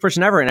the biggest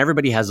person ever and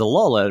everybody has a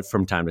lull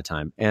from time to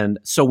time. And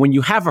so when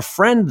you have a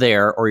friend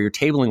there or you're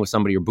tabling with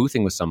somebody or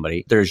boothing with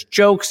somebody, there's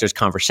jokes, there's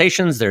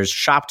conversations, there's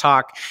shop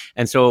talk.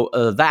 And so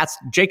that's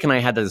Jake and I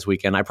had that this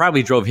weekend. I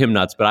probably drove him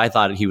nuts, but I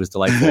thought he was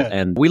delightful.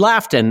 And we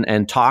laughed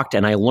and talked,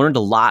 and I learned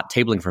a lot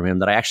tabling from him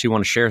that I actually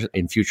want to share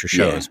in future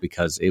shows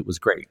because it was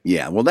great.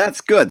 Yeah, well,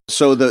 that's good.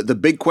 So the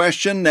big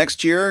question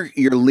next year,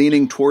 you're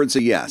leaning towards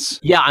a yes.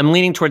 Yeah, I'm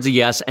leaning towards a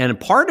yes. And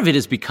part of it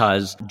is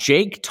because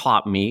Jake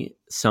taught me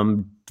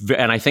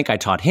and I think I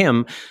taught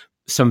him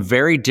some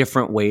very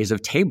different ways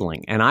of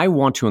tabling. And I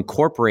want to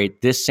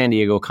incorporate this San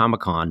Diego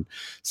Comic-Con,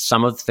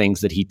 some of the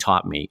things that he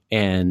taught me.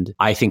 And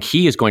I think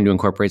he is going to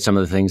incorporate some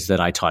of the things that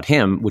I taught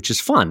him, which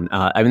is fun.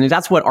 I mean,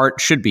 that's what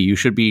art should be. You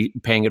should be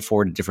paying it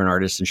forward to different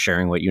artists and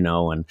sharing what you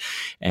know.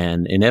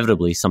 And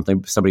inevitably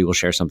somebody will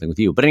share something with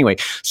you. But anyway,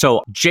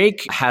 so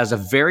Jake has a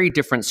very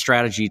different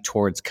strategy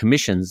towards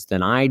commissions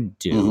than I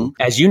do.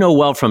 Mm-hmm. As you know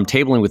well from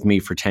tabling with me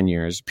for 10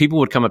 years, people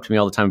would come up to me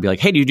all the time and be like,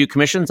 hey, do you do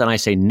commissions? And I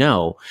say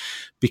no.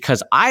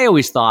 Because I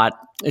always thought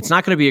it's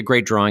not going to be a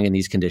great drawing in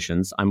these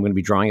conditions. I'm going to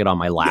be drawing it on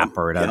my lap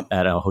or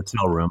at a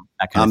hotel room,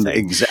 that kind of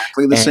thing.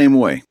 Exactly the same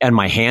way. And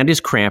my hand is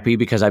crampy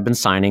because I've been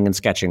signing and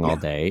sketching all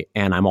day,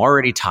 and I'm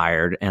already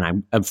tired,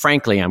 and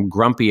frankly, I'm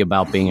grumpy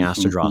about being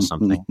asked to draw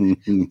something.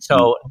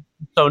 So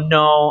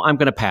no, I'm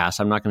going to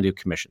pass. I'm not going to do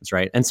commissions,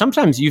 right? And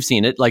sometimes you've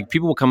seen it. Like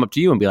people will come up to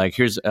you and be like,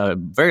 "Here's a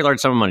very large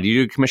sum of money. Do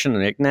you do a commission?"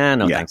 And they're like, "Nah,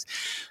 no, thanks."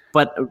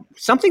 But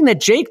something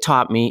that Jake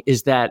taught me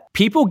is that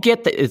people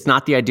get that it's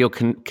not the ideal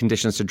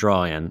conditions to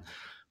draw in,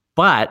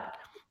 but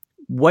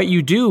what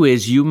you do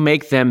is you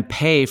make them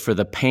pay for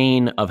the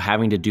pain of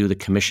having to do the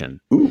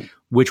commission,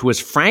 which was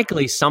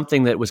frankly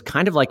something that was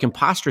kind of like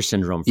imposter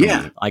syndrome for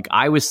me. Like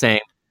I was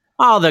saying,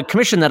 oh, the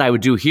commission that I would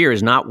do here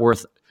is not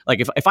worth. Like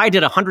if I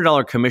did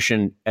 $100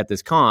 commission at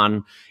this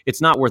con,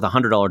 it's not worth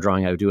 $100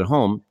 drawing I would do at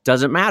home.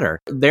 Doesn't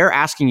matter. They're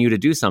asking you to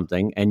do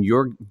something, and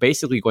you're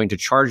basically going to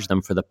charge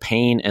them for the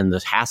pain and the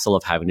hassle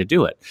of having to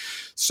do it.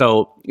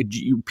 So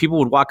people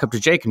would walk up to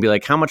Jake and be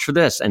like, how much for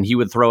this? And he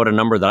would throw out a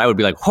number that I would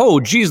be like,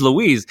 oh, geez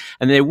Louise.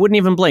 And they wouldn't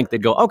even blink.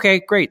 They'd go, okay,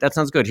 great. That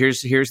sounds good.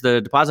 Here's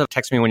the deposit.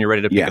 Text me when you're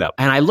ready to pick it up.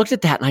 And I looked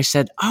at that and I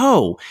said,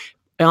 oh,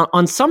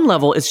 on some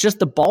level, it's just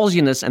the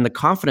ballsiness and the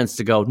confidence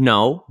to go,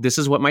 no, this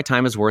is what my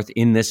time is worth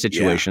in this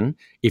situation.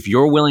 Yeah. If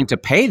you're willing to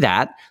pay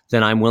that,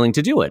 then I'm willing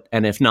to do it.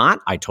 And if not,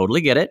 I totally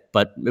get it.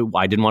 But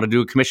I didn't want to do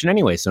a commission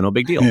anyway, so no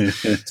big deal.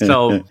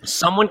 So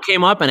someone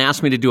came up and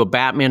asked me to do a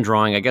Batman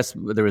drawing. I guess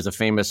there was a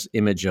famous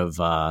image of...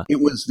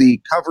 It was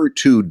the cover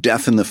to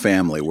Death in the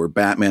Family, where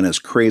Batman is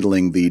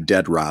cradling the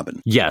dead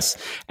Robin. Yes.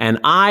 And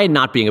I,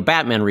 not being a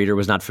Batman reader,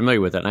 was not familiar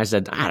with it. And I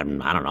said, I don't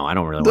know. I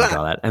don't really want to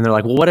draw that. And they're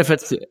like, well, what if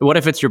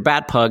it's your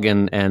Bat Pug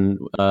and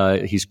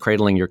he's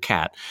cradling your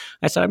cat?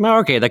 I said, well,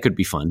 okay, that could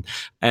be fun.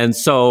 And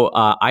so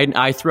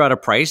I threw out a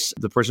price.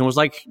 The person was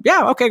like,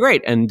 yeah, okay,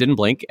 great, and didn't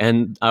blink.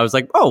 And I was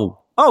like, oh,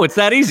 it's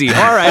that easy.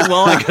 All right,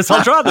 well, I guess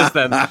I'll draw this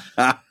then.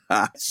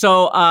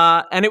 So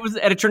and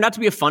it turned out to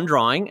be a fun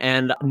drawing.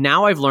 And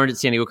now I've learned at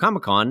San Diego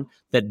Comic-Con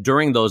that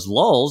during those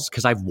lulls,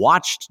 because I've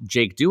watched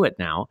Jake do it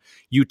now,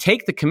 you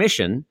take the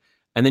commission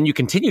and then you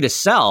continue to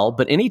sell.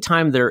 But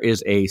anytime there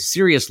is a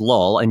serious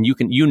lull, and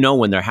you know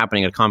when they're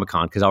happening at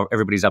Comic-Con because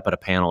everybody's up at a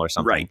panel or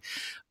something, right.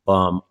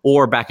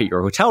 Or back at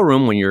your hotel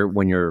room when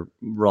you're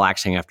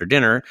relaxing after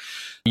dinner,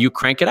 you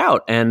crank it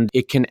out, and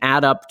it can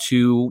add up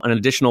to an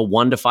additional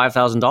 $1,000 to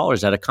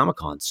 $5,000 at a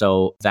Comic-Con.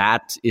 So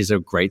that is a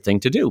great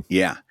thing to do.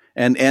 Yeah.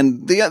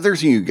 And the other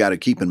thing you got to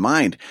keep in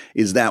mind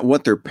is that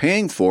what they're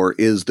paying for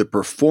is the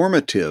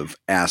performative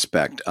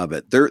aspect of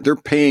it. They're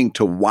paying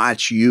to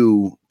watch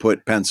you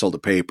put pencil to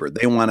paper.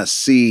 They want to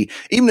see,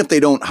 even if they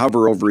don't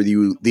hover over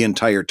you the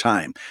entire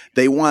time,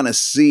 they want to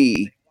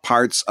see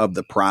parts of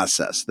the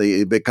process.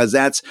 Because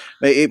that's,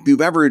 if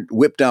you've ever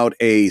whipped out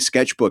a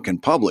sketchbook in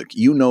public,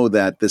 you know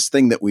that this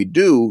thing that we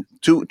do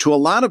to a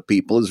lot of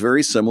people is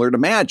very similar to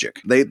magic.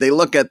 They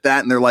look at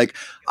that and they're like,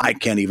 I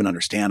can't even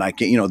understand. I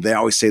can't, they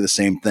always say the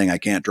same thing. I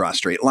can't draw a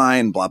straight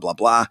line, blah, blah,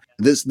 blah.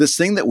 This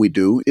thing that we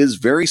do is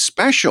very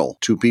special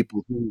to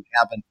people who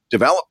haven't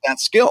developed that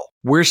skill.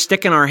 We're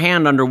sticking our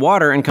hand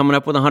underwater and coming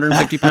up with a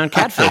 150-pound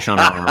catfish on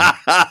our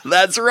arm.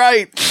 That's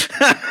right.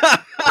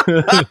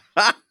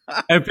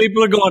 And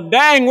people are going,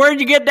 dang, where'd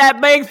you get that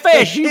big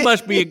fish? You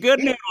must be a good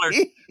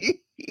noodler.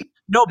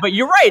 No, but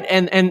you're right.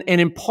 And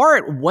in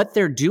part, what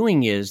they're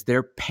doing is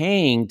they're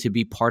paying to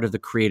be part of the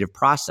creative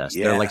process.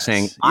 Yes, they're like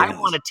saying, I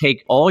want to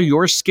take all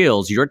your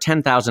skills, your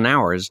 10,000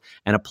 hours,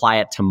 and apply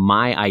it to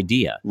my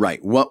idea.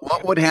 Right. What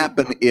would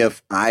happen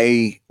if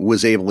I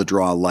was able to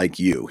draw like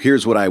you?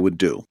 Here's what I would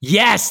do.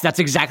 Yes, that's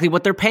exactly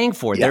what they're paying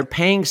for. Yeah. They're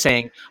paying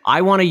saying,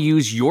 I want to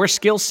use your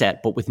skill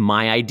set, but with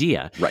my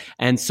idea. Right.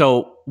 And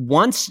so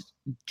once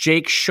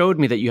Jake showed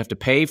me that you have to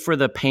pay for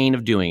the pain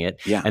of doing it,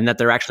 and that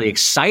they're actually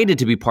excited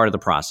to be part of the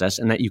process,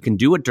 and that you can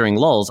do it during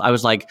lulls. I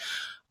was like,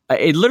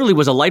 it literally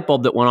was a light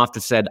bulb that went off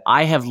that said,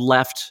 I have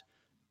left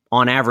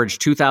on average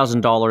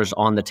 $2,000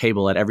 on the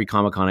table at every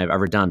Comic-Con I've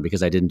ever done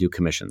because I didn't do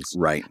commissions.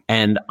 Right.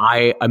 And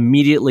I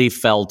immediately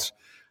felt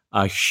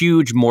a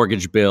huge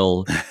mortgage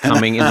bill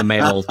coming in the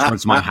mail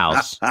towards my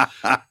house.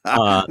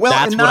 Well,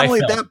 and not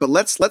only that, but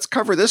let's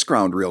cover this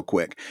ground real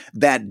quick.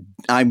 That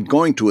I'm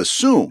going to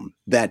assume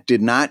that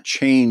did not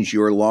change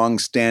your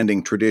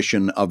long-standing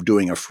tradition of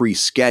doing a free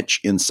sketch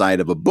inside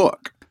of a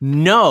book.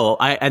 No,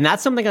 and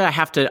that's something that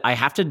I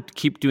have to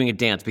keep doing a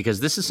dance, because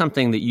this is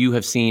something that you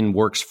have seen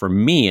works for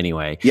me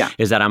anyway. Yeah.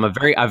 Is that I'm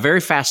a very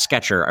fast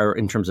sketcher, or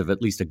in terms of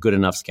at least a good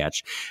enough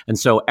sketch. And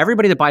so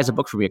everybody that buys a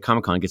book from me at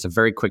Comic-Con gets a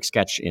very quick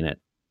sketch in it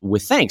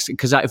with thanks,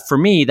 because for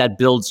me, that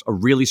builds a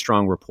really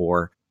strong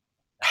rapport.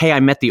 Hey, I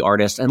met the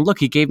artist, and look,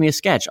 he gave me a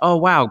sketch. Oh,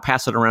 wow,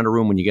 pass it around a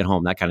room when you get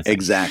home, that kind of thing.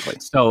 Exactly.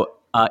 So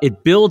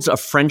it builds a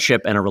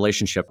friendship and a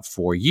relationship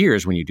for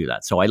years when you do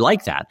that. So I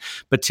like that.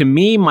 But to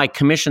me, my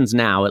commissions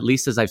now, at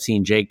least as I've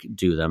seen Jake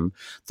do them,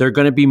 they're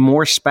going to be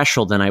more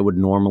special than I would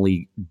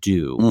normally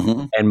do.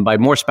 Mm-hmm. And by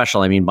more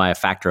special, I mean by a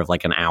factor of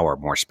like an hour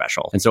more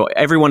special. And so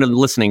everyone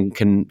listening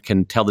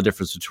can tell the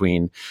difference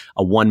between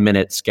a 1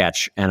 minute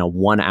sketch and a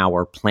 1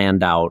 hour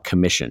planned out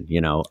commission,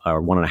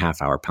 or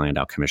 1.5 hour planned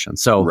out commission.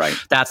 So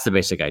That's the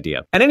basic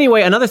idea. And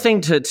anyway, another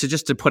thing to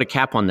just to put a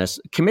cap on this,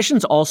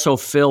 commissions also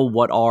fill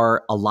what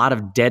are a lot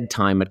of dead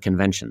time at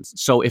conventions.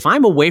 So if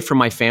I'm away from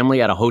my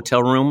family at a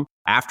hotel room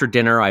after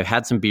dinner, I've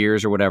had some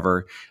beers or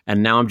whatever,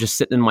 and now I'm just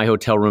sitting in my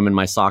hotel room in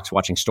my socks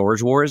watching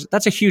Storage Wars,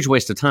 that's a huge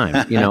waste of time,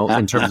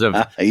 in terms of,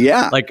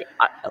 like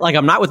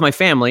I'm not with my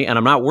family and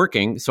I'm not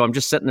working, so I'm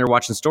just sitting there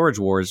watching Storage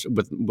Wars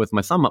with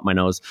my thumb up my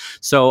nose.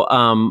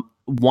 So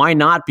why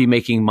not be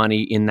making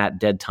money in that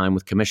dead time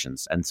with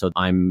commissions? And so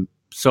I'm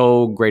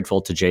so grateful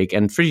to Jake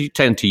and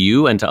to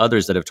you and to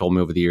others that have told me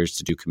over the years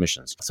to do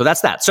commissions. So that's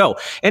that. So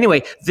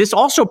anyway, this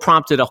also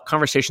prompted a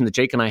conversation that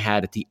Jake and I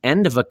had at the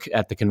end of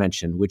at the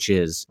convention, which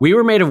is we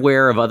were made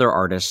aware of other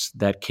artists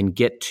that can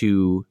get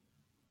to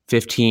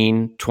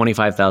 $15,000,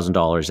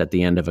 $25,000 at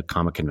the end of a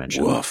comic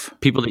convention. Woof.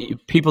 People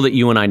that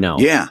you and I know.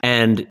 Yeah.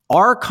 And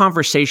our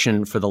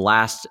conversation for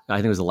I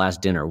think it was the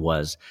last dinner,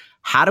 was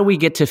how do we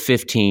get to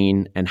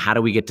 15 and how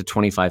do we get to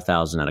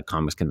 25,000 at a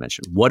comics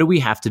convention? What do we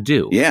have to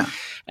do? Yeah.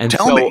 And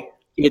Tell me.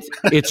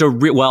 It's a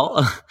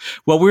well,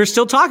 we're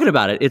still talking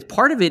about it. It's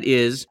part of it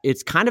is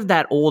it's kind of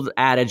that old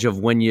adage of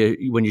when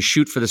you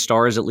shoot for the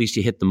stars, at least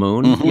you hit the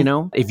moon.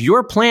 Mm-hmm. If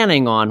you're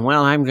planning on,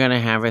 I'm going to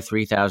have a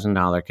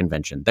 $3,000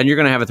 convention, then you're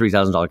going to have a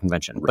 $3,000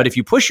 convention. Right. But if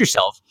you push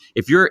yourself,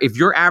 if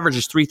your average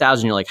is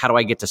 3,000, you're like, how do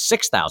I get to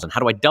 6,000? How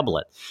do I double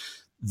it?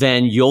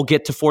 Then you'll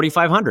get to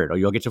 4,500 or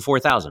you'll get to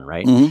 4,000,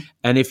 right? Mm-hmm.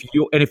 And if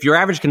your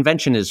average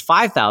convention is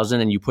 5,000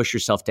 and you push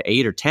yourself to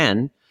 8 or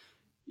 10,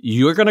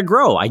 you're going to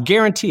grow. I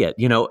guarantee it.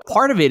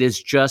 Part of it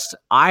is just,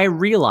 I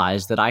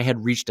realized that I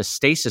had reached a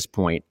stasis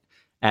point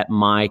at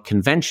my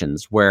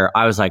conventions where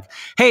I was like,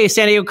 hey,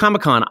 San Diego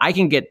Comic-Con, I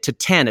can get to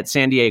 10 at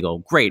San Diego.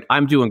 Great.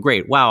 I'm doing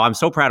great. Wow. I'm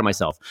so proud of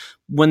myself.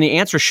 When the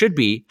answer should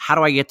be, how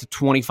do I get to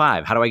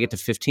 25? How do I get to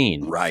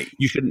 15? Right.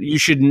 You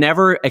should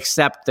never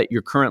accept that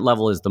your current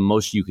level is the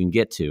most you can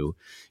get to.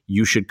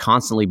 You should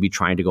constantly be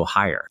trying to go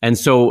higher. And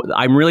so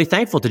I'm really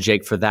thankful to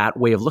Jake for that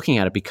way of looking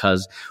at it,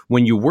 because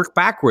when you work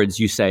backwards,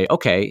 you say,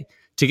 okay,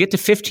 to get to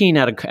 15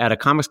 at a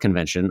comics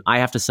convention, I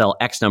have to sell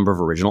X number of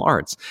original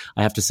arts.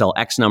 I have to sell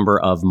X number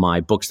of my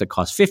books that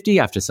cost 50.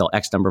 I have to sell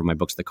X number of my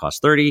books that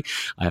cost 30.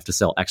 I have to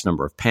sell X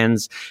number of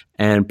pens.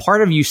 And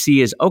part of you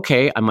see is,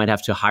 okay, I might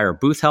have to hire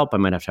booth help. I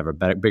might have to have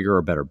a bigger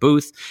or better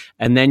booth.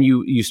 And then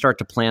you start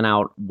to plan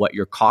out what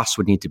your costs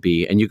would need to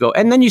be.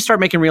 And then you start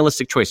making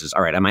realistic choices.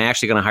 All right, am I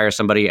actually going to hire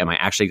somebody? Am I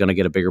actually going to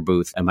get a bigger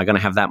booth? Am I going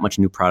to have that much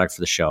new product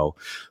for the show?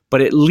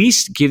 But at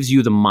least gives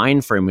you the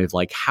mind frame of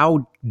like,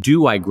 how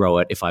do I grow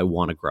it if I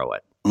want to grow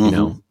it?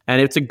 Mm-hmm.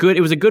 And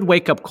it was a good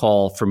wake up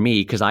call for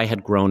me, because I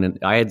had grown and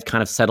I had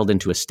kind of settled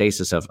into a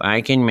stasis of,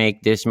 I can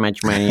make this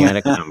much money at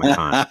a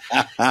Comic-Con,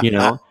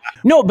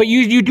 No, but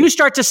you do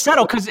start to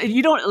settle, because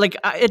you don't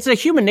it's a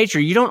human nature.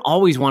 You don't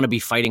always want to be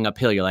fighting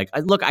uphill. You're like,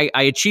 look, I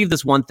achieved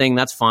this one thing.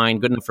 That's fine.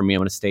 Good enough for me. I'm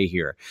going to stay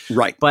here.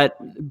 Right. But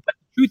the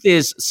truth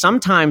is,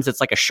 sometimes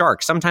it's like a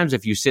shark. Sometimes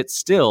if you sit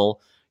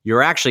still,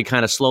 you're actually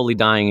kind of slowly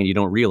dying and you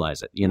don't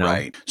realize it,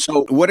 Right.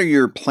 So what are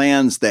your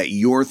plans that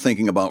you're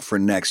thinking about for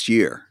next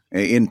year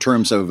in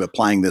terms of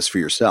applying this for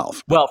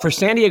yourself? Well, for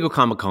San Diego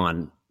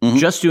Comic-Con,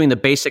 just doing the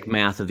basic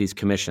math of these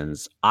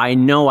commissions, I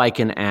know I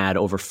can add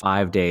over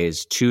 5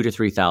 days, 2,000 to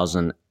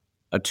 3,000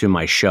 to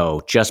my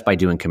show just by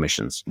doing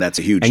commissions. That's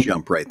a huge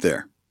jump right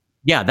there.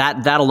 Yeah,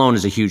 that alone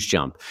is a huge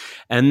jump.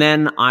 And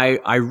then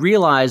I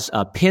realize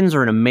pins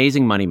are an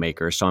amazing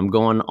moneymaker, so I'm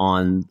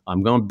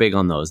going big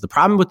on those. The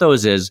problem with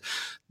those is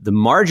the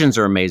margins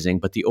are amazing,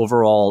 but the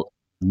overall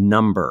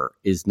number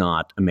is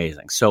not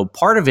amazing. So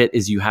part of it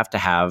is you have to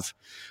have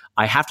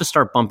I have to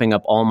start bumping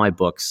up all my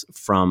books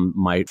from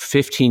my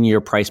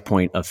 15-year price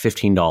point of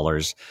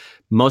 $15.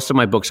 Most of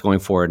my books going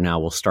forward now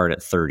will start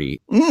at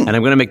 30, and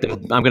I'm going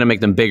to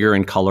make them bigger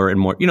in color and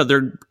more.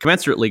 They're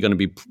commensurately going to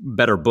be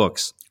better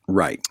books,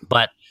 right?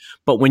 But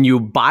when you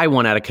buy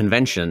one at a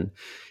convention,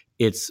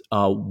 it's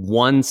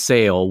one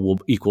sale will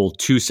equal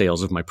 2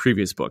 sales of my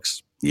previous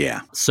books.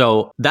 Yeah.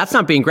 So that's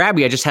not being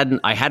grabby.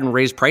 I hadn't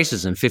raised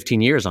prices in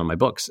 15 years on my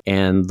books,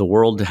 and the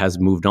world has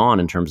moved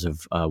on in terms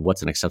of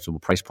what's an acceptable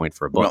price point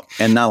for a book. Well,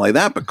 and not only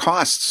that, but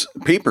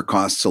paper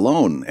costs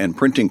alone and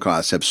printing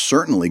costs have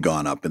certainly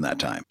gone up in that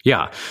time.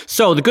 Yeah.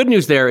 So the good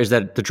news there is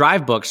that the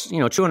Drive books,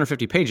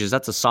 250 pages,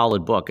 that's a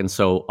solid book. And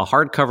so a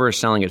hardcover is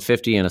selling at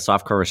 50 and a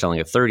softcover is selling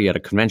at 30 at a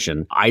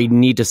convention. I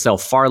need to sell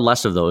far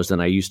less of those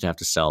than I used to have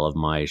to sell of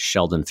my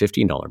Sheldon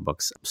 $15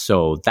 books.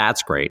 So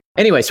that's great.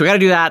 Anyway, so we got to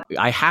do that.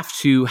 I have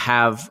to think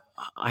about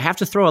it. I have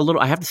to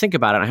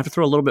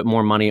throw a little bit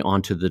more money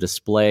onto the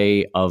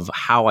display of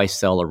how I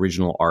sell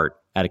original art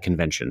at a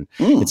convention.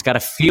 It's got to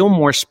feel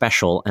more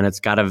special, and it's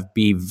got to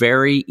be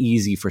very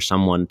easy for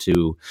someone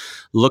to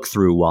look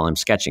through while I'm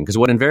sketching. Because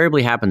what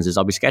invariably happens is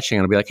I'll be sketching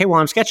and I'll be like, hey, while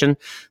I'm sketching,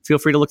 feel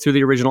free to look through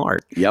the original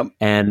art. Yep.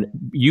 And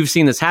you've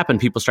seen this happen.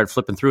 People start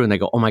flipping through and they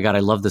go, oh my God, I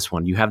love this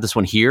one. You have this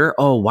one here?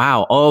 Oh,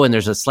 wow. Oh, and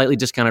there's a slightly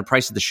discounted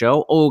price at the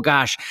show. Oh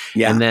gosh.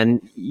 Yeah. And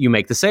then you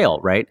make the sale,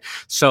 right?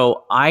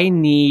 So I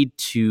need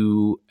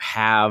to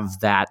have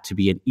that to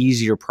be an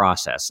easier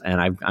process. And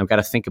I've got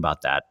to think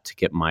about that to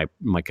get my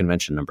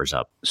convention numbers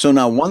up. So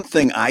now one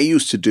thing I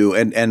used to do,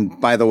 and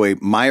by the way,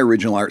 my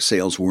original art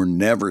sales were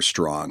never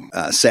strong.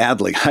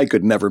 Sadly, I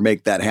could never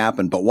make that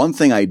happen. But one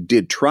thing I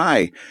did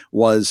try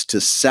was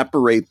to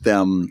separate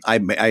them.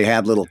 I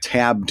had little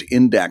tabbed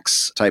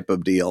index type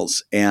of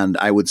deals, and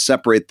I would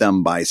separate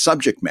them by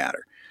subject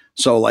matter.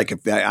 So like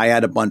if I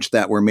had a bunch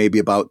that were maybe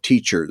about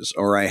teachers,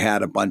 or I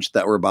had a bunch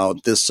that were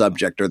about this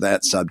subject or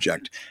that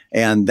subject.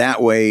 And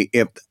that way,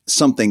 if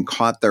something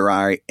caught their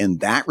eye in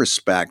that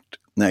respect,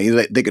 now,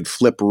 they could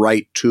flip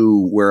right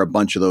to where a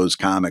bunch of those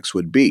comics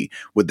would be.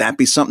 Would that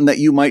be something that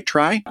you might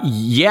try?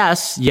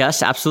 Yes,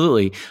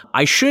 absolutely.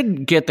 I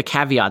should get the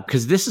caveat,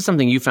 because this is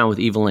something you found with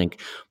Evil Ink.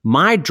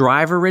 My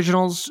Drive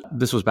originals,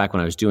 this was back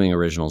when I was doing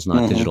originals,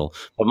 not digital,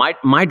 but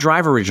my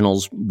Drive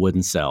originals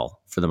wouldn't sell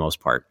for the most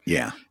part.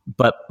 Yeah.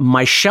 But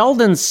my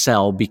Sheldons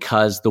sell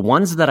because the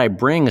ones that I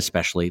bring,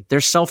 especially, they're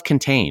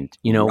self-contained.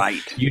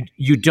 Right.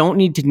 You don't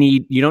need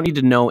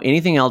to know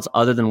anything else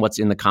other than what's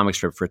in the comic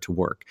strip for it to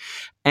work.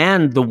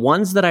 And the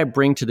ones that I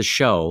bring to the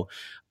show,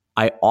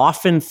 I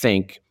often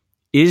think,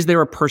 is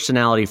there a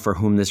personality for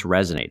whom this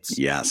resonates?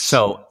 Yes.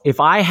 So if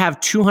I have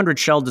 200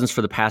 Sheldons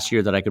for the past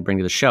year that I could bring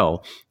to the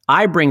show,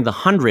 I bring the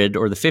 100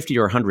 or the 50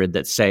 or 100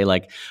 that say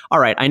like,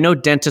 all right, I know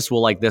dentists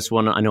will like this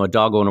one. I know a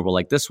dog owner will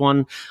like this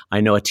one.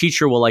 I know a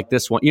teacher will like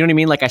this one. You know what I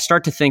mean? Like I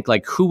start to think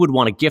like, who would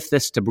want to gift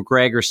this to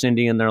Greg or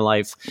Cindy in their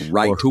life?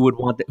 Right. Or who would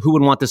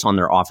want this on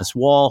their office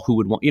wall? Who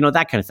would want,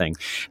 that kind of thing.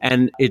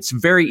 And it's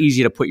very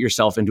easy to put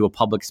yourself into a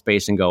public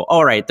space and go,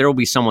 all right, there will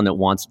be someone that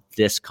wants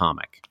this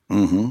comic.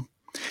 Mm-hmm.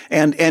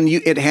 And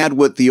it had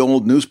what the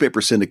old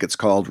newspaper syndicates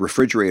called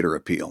refrigerator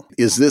appeal.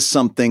 Is this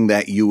something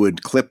that you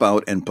would clip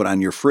out and put on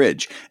your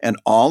fridge? And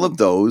all of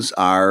those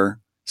are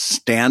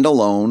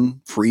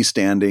standalone,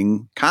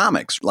 freestanding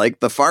comics. Like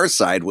The Far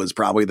Side was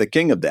probably the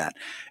king of that.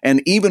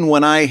 And even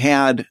when I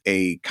had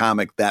a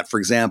comic that, for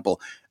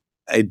example,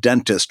 a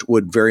dentist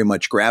would very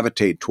much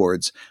gravitate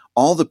towards,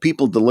 all the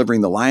people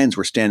delivering the lines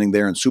were standing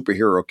there in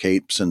superhero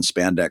capes and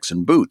spandex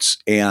and boots.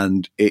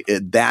 And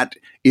that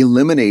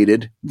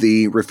eliminated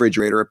the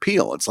refrigerator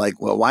appeal. It's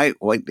like, well, why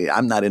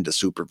I'm not into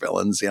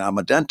supervillains. I'm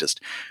a dentist.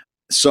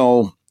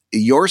 So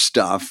your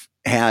stuff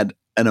had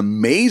an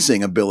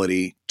amazing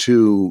ability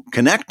to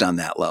connect on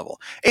that level.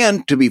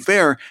 And to be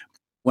fair,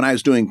 when I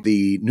was doing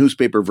the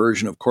newspaper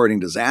version of Courting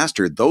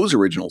Disaster, those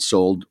originals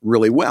sold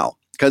really well,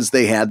 because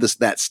they had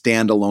that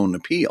standalone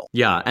appeal.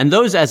 Yeah, and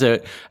those as a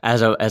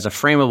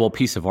frameable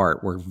piece of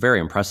art were very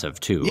impressive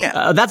too.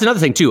 Yeah, that's another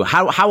thing too.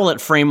 How will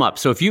it frame up?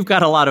 So if you've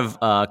got a lot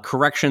of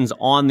corrections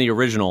on the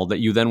original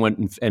that you then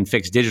went and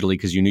fixed digitally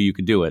because you knew you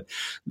could do it,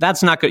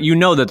 that's not good.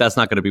 That's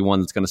not going to be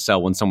one that's going to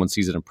sell when someone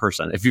sees it in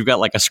person. If you've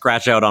got like a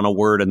scratch out on a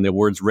word and the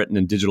word's written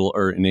in digital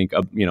or in ink,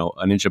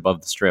 an inch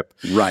above the strip.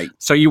 Right.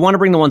 So you want to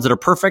bring the ones that are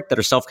perfect, that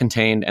are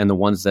self-contained, and the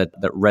ones that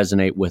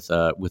resonate with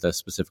a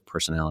specific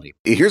personality.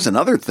 Here's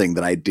another thing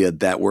that I did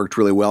that worked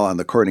really well on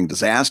the Courting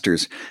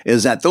Disasters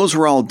is that those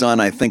were all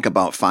done, I think,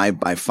 about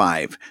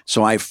 5x5.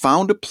 So I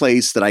found a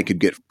place that I could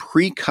get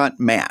pre-cut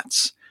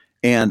mats,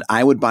 and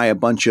I would buy a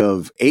bunch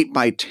of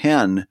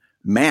 8x10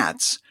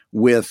 mats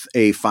with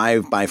a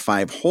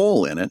 5x5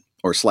 hole in it,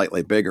 or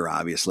slightly bigger,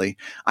 obviously.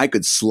 I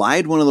could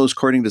slide one of those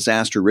Courting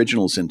Disaster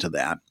originals into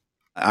that.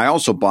 I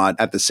also bought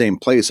at the same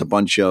place a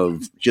bunch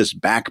of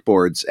just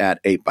backboards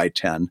at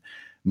 8x10.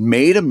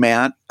 Made a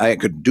mat. I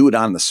could do it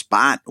on the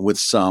spot with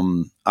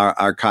some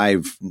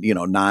archive,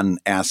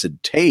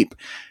 non-acid tape.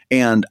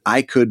 And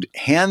I could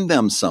hand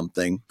them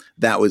something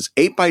that was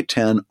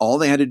 8x10. All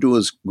they had to do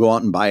was go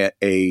out and buy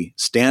a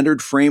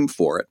standard frame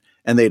for it,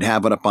 and they'd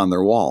have it up on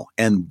their wall.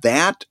 And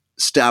that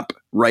step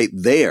right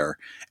there,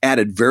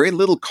 added very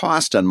little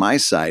cost on my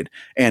side,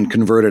 and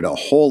converted a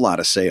whole lot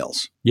of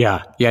sales.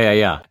 Yeah.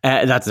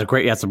 That's a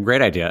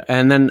great idea.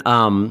 And then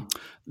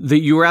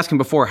you were asking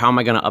before, how am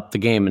I going to up the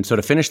game? And so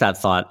to finish that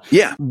thought,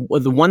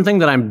 the one thing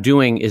that I'm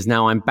doing is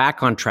now I'm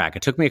back on track.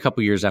 It took me a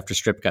couple years after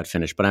Strip got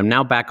finished, but I'm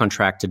now back on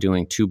track to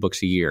doing 2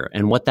 books a year.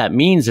 And what that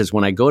means is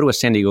when I go to a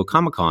San Diego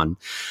Comic-Con,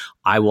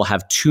 I will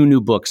have 2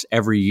 new books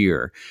every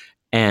year.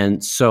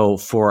 And so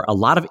for a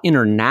lot of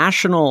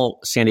international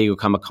San Diego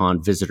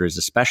Comic-Con visitors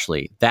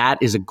especially, that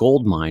is a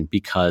gold mine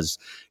because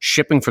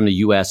shipping from the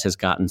US has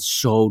gotten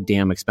so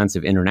damn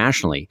expensive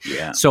internationally.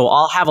 Yeah. So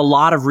I'll have a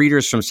lot of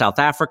readers from South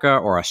Africa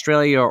or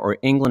Australia or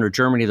England or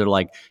Germany that are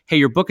like, hey,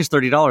 your book is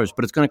 $30,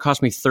 but it's going to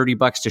cost me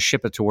 $30 to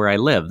ship it to where I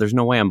live. There's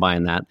no way I'm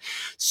buying that.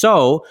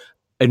 So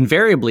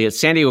invariably at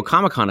San Diego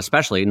Comic-Con,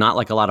 especially, not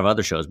like a lot of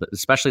other shows, but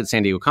especially at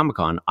San Diego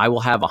Comic-Con, I will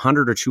have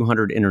 100 or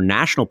 200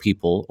 international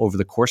people over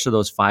the course of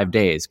those 5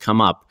 days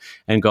come up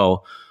and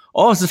go,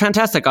 oh, this is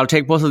fantastic. I'll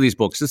take both of these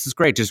books. This is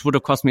great. This would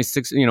have cost me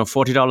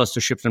 $40 to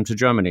ship them to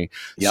Germany.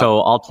 Yep.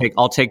 So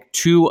I'll take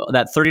 2,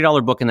 that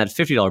 $30 book and that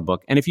 $50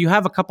 book. And if you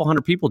have a couple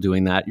hundred people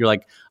doing that, you're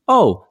like,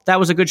 oh, that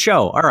was a good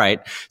show. All right.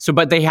 So,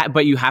 but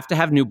you have to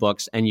have new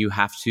books and you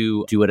have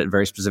to do it at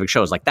very specific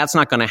shows. Like that's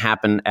not going to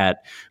happen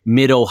at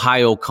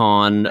Mid-Ohio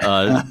Con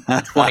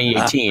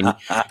 2018.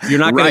 You're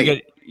not going to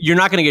get. You're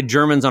not going to get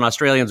Germans on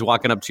Australians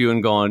walking up to you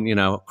and going,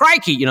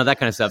 crikey, that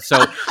kind of stuff.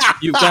 So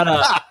you've got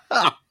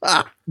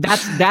to,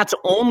 that's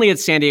only at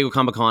San Diego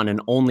Comic-Con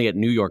and only at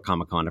New York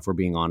Comic-Con, if we're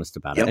being honest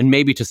about it. And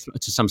maybe to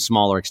some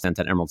smaller extent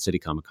at Emerald City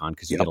Comic-Con,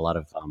 because you get a lot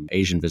of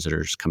Asian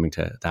visitors coming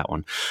to that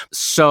one.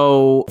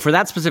 So for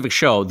that specific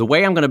show, the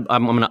way I'm going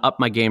to up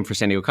my game for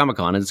San Diego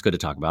Comic-Con, and it's good to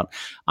talk about,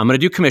 I'm going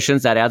to do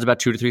commissions. That adds about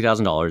 $2,000 to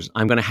 $3,000.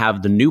 I'm going to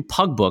have the new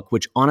Pug book,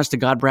 which honest to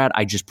God, Brad,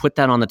 I just put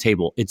that on the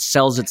table. It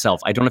sells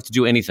itself. I don't have to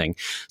do anything.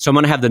 So I'm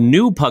going to have the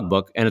new Pug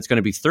book, and it's going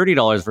to be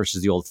 $30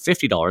 versus the old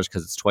 $50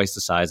 because it's twice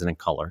the size and in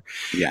color.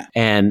 Yeah.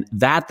 And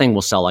that thing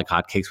will sell like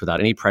hotcakes without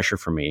any pressure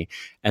for me.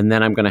 And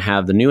then I'm going to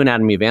have the new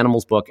Anatomy of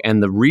Animals book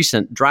and the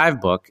recent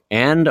Drive book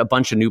and a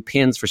bunch of new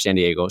pins for San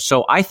Diego.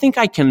 So I think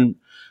I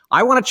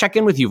want to check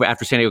in with you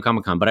after San Diego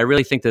Comic-Con, but I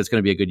really think that it's going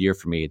to be a good year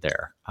for me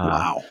there.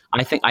 Wow.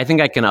 I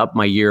think I can up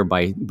my year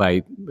by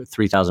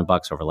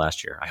 $3,000 over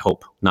last year. I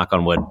hope. Knock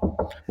on wood.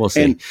 We'll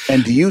see.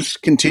 And do you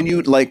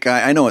continue, like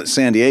I know at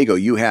San Diego,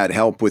 you had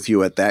help with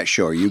you at that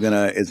show.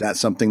 Is that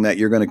something that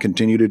you're going to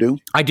continue to do?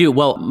 I do.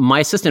 Well,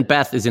 my assistant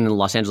Beth is in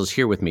Los Angeles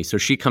here with me. So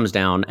she comes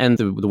down, and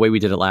the way we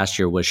did it last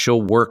year was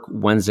she'll work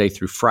Wednesday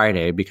through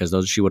Friday because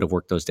she would have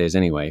worked those days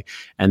anyway.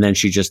 And then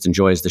she just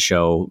enjoys the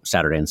show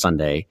Saturday and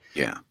Sunday.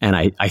 Yeah. And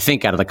I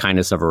think out of the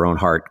kindness of her own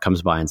heart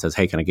comes by and says,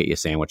 hey, can I get you a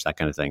sandwich? That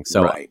kind of thing.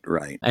 So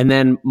Right. And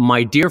then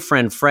my dear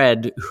friend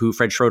Fred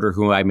Schroeder,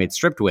 who I made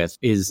Stripped with,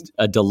 is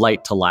a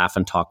delight to laugh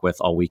and talk with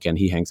all weekend.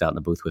 He hangs out in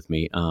the booth with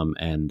me.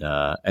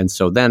 And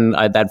so then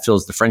that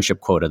fills the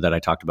friendship quota that I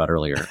talked about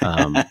earlier.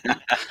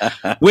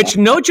 Which,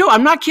 no joke,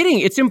 I'm not kidding.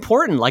 It's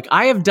important. Like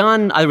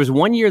there was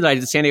 1 year that I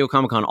did San Diego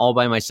Comic-Con all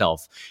by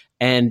myself.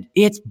 And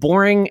it's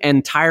boring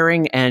and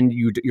tiring, and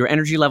your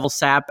energy levels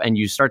sap, and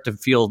you start to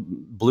feel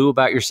blue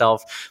about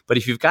yourself. But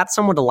if you've got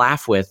someone to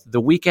laugh with,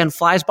 the weekend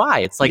flies by.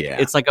 It's like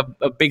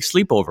a big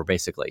sleepover,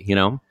 basically.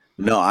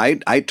 No,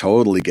 I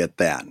totally get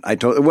that.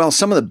 Well,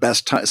 some of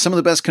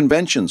the best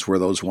conventions were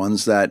those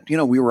ones that,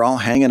 we were all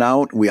hanging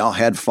out, we all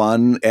had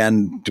fun.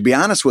 And to be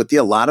honest with you,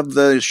 a lot of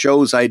the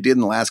shows I did in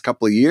the last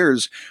couple of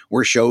years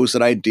were shows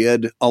that I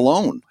did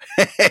alone.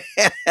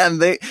 I'll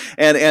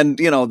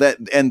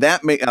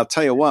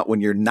tell you what,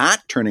 when you're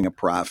not turning a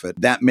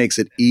profit, that makes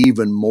it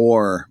even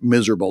more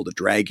miserable to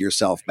drag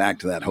yourself back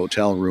to that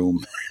hotel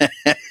room.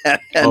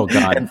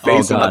 and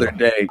face another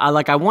day.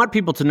 I want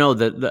people to know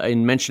that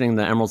in mentioning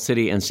the Emerald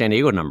City and San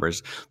Diego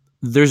numbers,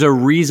 there's a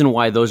reason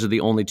why those are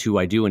the only 2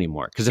 I do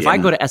anymore. Because if I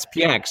go to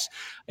SPX,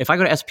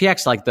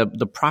 like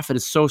the profit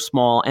is so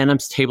small and I'm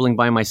tabling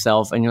by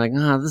myself and you're like,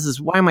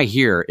 why am I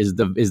here? Is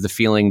the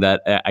feeling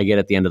that I get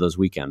at the end of those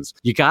weekends.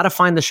 You got to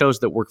find the shows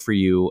that work for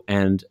you.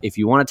 And if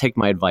you want to take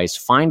my advice,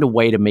 find a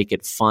way to make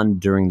it fun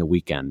during the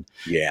weekend.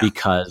 Yeah.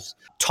 Because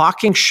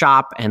talking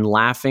shop and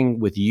laughing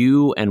with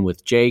you and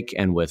with Jake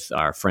and with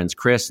our friends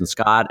Chris and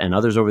Scott and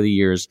others over the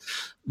years,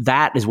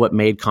 that is what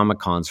made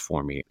Comic-Cons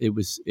for me.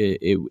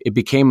 It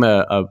became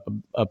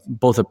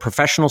both a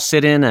professional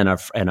sit-in and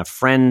a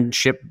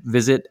friendship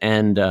visit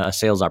and a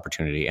sales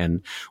opportunity.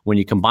 And when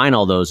you combine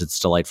all those, it's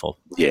delightful.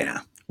 Yeah.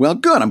 Well,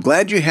 good. I'm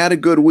glad you had a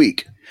good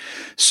week.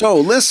 So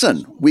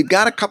listen, we've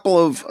got a couple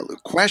of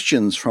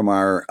questions from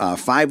our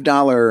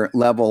 $5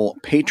 level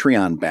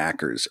Patreon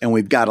backers, and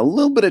we've got a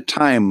little bit of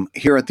time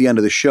here at the end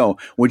of the show.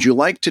 Would you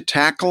like to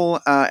tackle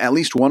at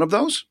least one of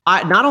those?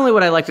 Not only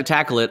would I like to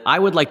tackle it, I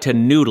would like to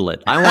noodle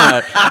it.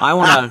 I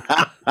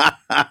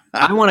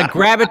want to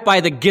grab it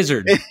by the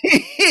gizzard.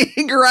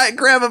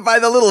 Grab it by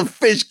the little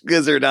fish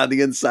gizzard on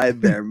the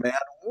inside there, man.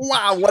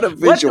 Wow, what a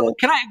visual.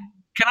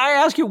 Can I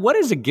ask you, what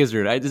is a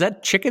gizzard? Is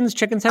that chickens?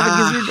 Chickens have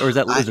a gizzard, or is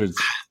that lizards?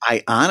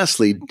 I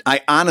honestly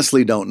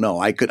don't know.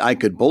 I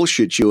could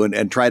bullshit you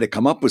and try to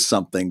come up with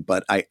something,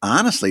 but I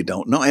honestly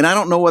don't know. And I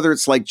don't know whether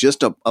it's like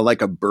just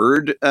like a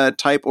bird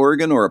type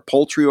organ or a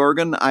poultry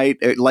organ. I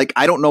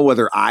don't know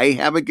whether I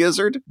have a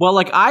gizzard. Well,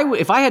 like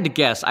if I had to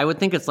guess, I would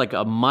think it's like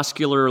a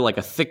muscular, like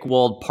a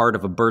thick-walled part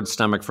of a bird's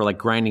stomach for like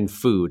grinding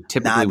food,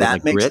 typically with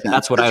like grit. Sense.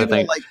 That's what I would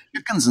think. Like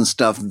chickens and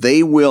stuff,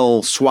 they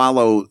will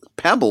swallow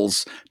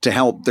pebbles to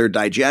help their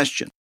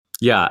digestion.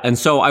 Yeah, and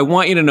so I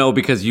want you to know,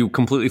 because you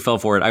completely fell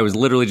for it, I was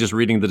literally just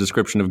reading the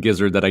description of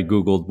gizzard that I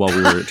Googled while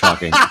we were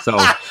talking. So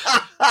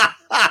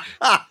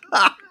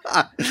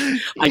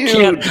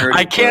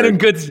I can't in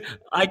good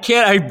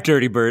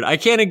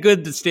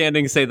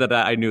standing say that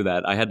I knew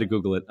that. I had to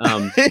Google it.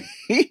 By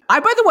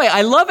the way,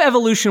 I love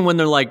evolution when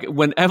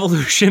when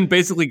evolution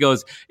basically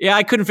goes, yeah,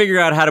 I couldn't figure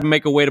out how to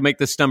make a way to make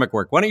the stomach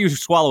work. Why don't you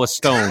swallow a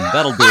stone?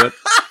 That'll do it.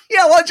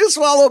 Yeah, why don't you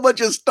swallow a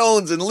bunch of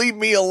stones and leave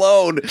me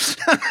alone?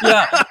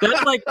 Yeah,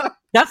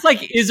 that's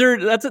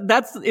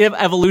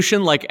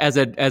evolution. Like as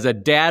a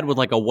dad with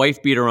like a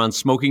wife beater on,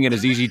 smoking in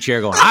his easy chair,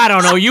 going, I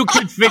don't know, you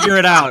can figure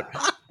it out.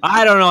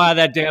 I don't know how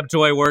that damn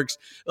toy works.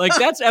 Like,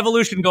 that's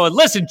evolution going,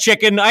 listen,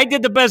 chicken, I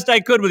did the best I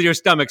could with your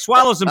stomach.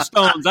 Swallow some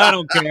stones. I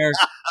don't care.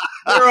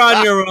 You're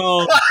on your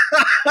own.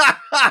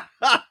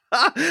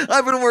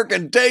 I've been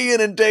working day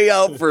in and day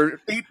out for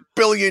 8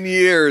 billion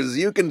years.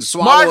 You can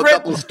swallow a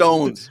couple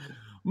stones.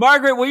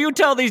 Margaret, will you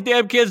tell these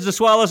damn kids to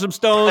swallow some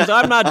stones?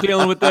 I'm not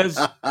dealing with this.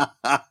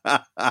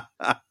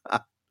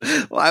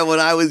 Why, when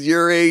I was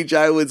your age,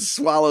 I would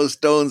swallow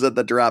stones at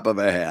the drop of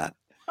a hat.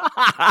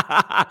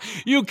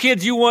 You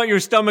kids, you want your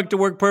stomach to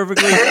work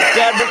perfectly?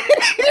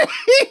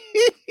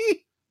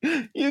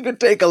 You could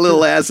take a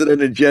little acid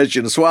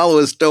indigestion, swallow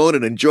a stone,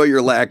 and enjoy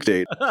your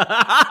lactate.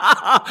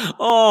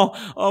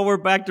 Oh, we're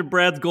back to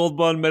Brad's Gold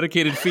Bond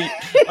medicated feet.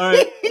 All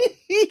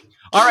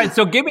right.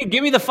 So give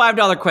me the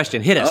 $5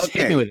 question. Hit us. Okay.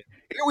 Hit me with it.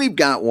 Here we've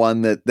got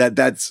one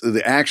that's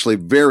actually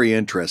very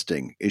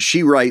interesting.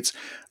 She writes,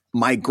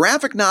 my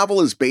graphic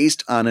novel is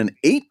based on an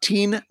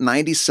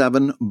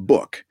 1897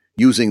 book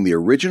using the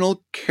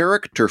original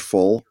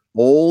characterful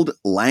old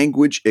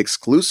language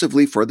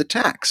exclusively for the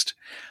text.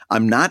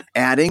 I'm not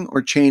adding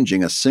or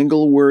changing a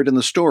single word in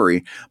the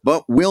story,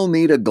 but will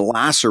need a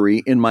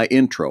glossary in my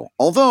intro.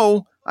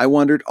 Although I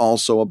wondered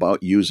also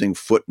about using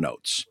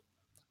footnotes.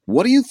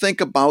 What do you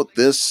think about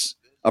this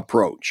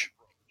approach?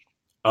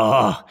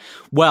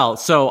 Well,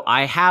 so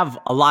I have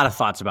a lot of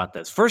thoughts about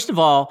this. First of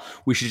all,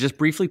 we should just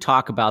briefly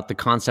talk about the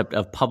concept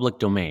of public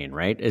domain,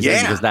 right?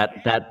 Because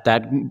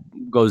that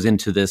goes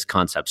into this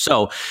concept.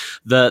 So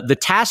the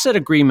tacit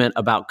agreement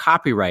about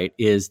copyright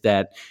is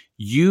that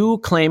you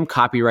claim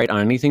copyright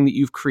on anything that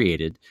you've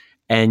created,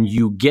 and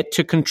you get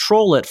to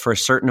control it for a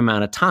certain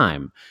amount of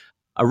time.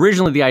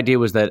 Originally, the idea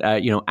was that,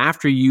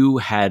 after you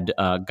had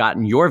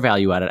gotten your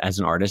value out of it as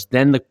an artist,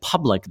 then the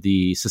public,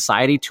 the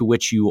society to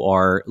which you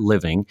are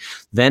living,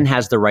 then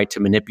has the right to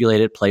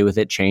manipulate it, play with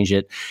it, change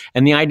it.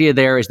 And the idea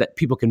there is that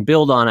people can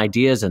build on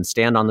ideas and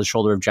stand on the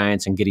shoulder of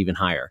giants and get even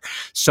higher.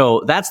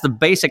 So that's the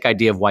basic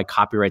idea of why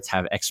copyrights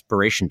have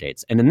expiration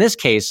dates. And in this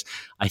case,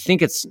 I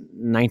think it's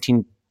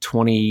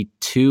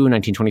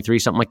 1923,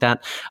 something like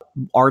that.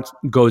 Art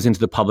goes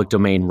into the public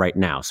domain right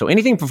now. So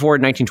anything before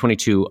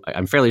 1922,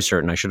 I'm fairly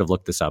certain, I should have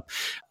looked this up,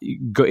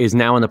 is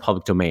now in the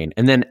public domain.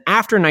 And then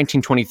after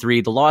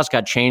 1923, the laws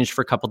got changed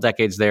for a couple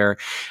decades there.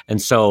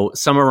 And so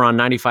some are on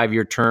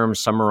 95-year terms,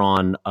 some are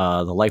on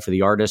the life of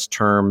the artist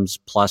terms,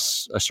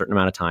 plus a certain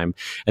amount of time.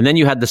 And then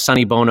you had the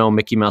Sonny Bono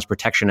Mickey Mouse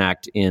Protection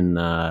Act in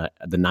the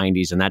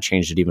 90s, and that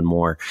changed it even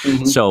more.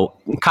 Mm-hmm. So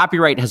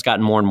copyright has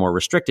gotten more and more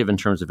restrictive in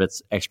terms of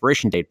its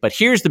expiration date. But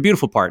here's the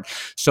beautiful part.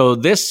 So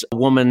this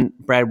woman,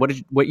 Brad,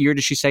 what year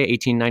did she say?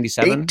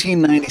 1897?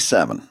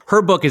 1897.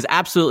 Her book is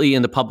absolutely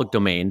in the public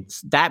domain.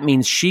 That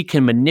means she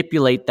can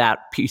manipulate that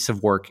piece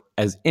of work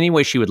as any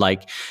way she would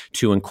like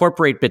to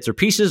incorporate bits or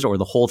pieces or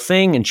the whole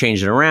thing and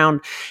change it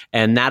around.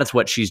 And that is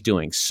what she's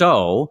doing.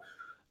 So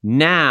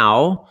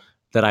now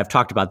that I've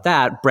talked about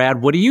that,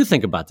 Brad, what do you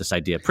think about this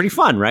idea? Pretty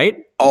fun, right?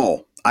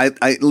 Oh,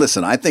 I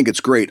listen, I think it's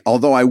great.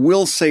 Although I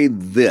will say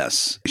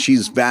this,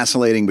 she's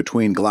vacillating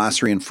between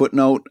glossary and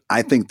footnote.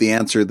 I think the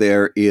answer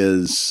there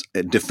is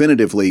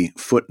definitively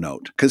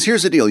footnote. Because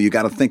here's the deal. You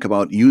got to think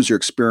about user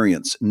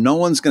experience. No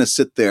one's going to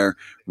sit there,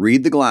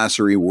 read the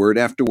glossary word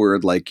after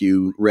word like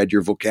you read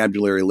your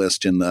vocabulary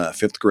list in the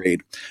 5th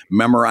grade,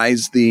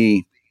 memorize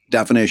the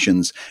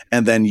definitions,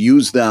 and then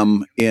use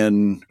them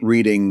in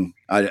reading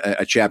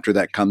a chapter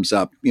that comes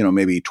up,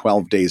 maybe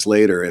 12 days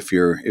later if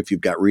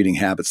you've got reading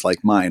habits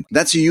like mine.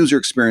 That's a user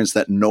experience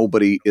that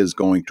nobody is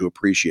going to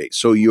appreciate.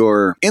 So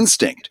your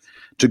instinct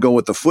to go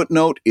with the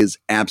footnote is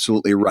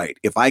absolutely right.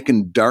 If I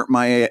can dart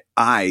my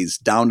eyes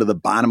down to the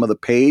bottom of the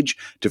page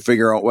to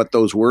figure out what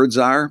those words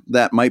are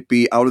that might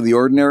be out of the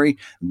ordinary,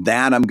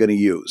 that I'm going to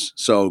use.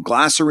 So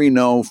glossary,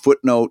 no.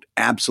 Footnote,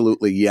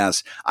 absolutely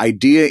yes.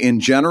 Idea in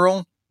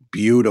general,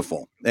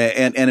 beautiful.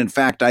 And in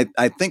fact,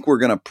 I think we're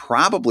going to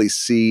probably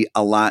see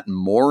a lot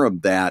more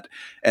of that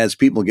as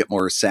people get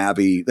more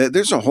savvy.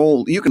 There's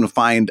you can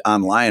find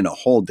online a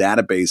whole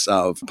database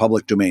of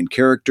public domain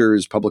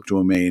characters, public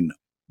domain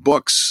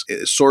books,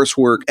 source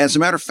work. As a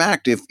matter of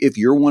fact, if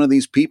you're one of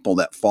these people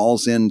that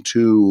falls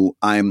into,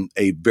 I'm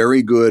a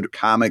very good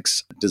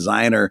comics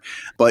designer,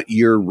 but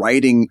your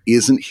writing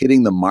isn't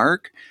hitting the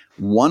mark,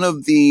 one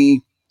of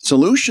the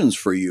solutions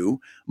for you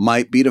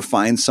might be to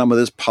find some of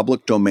this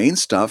public domain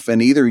stuff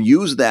and either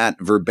use that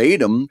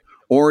verbatim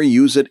or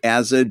use it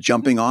as a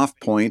jumping off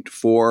point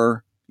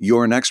for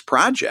your next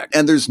project.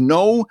 And there's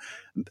no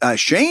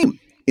shame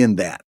in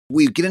that.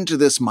 We get into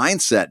this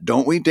mindset,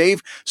 don't we,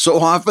 Dave? So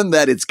often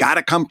that it's got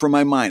to come from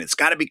my mind. It's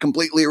got to be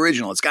completely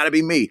original. It's got to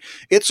be me.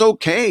 It's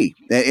okay.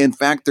 In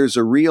fact, there's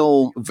a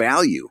real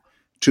value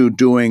to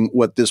doing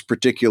what this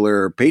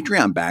particular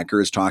Patreon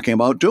backer is talking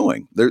about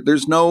doing. It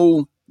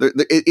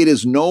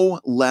is no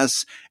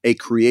less a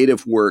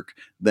creative work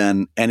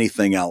than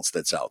anything else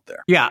that's out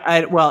there.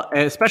 Yeah, well,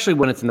 especially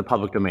when it's in the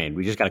public domain.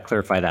 We just got to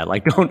clarify that.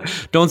 Like,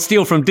 don't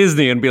steal from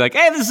Disney and be like,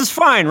 hey, this is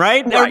fine,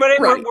 right? Everybody,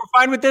 we're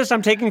fine with this.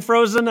 I'm taking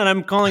Frozen and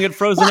I'm calling it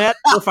Frozenette.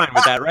 We're fine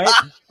with that,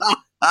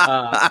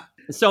 right?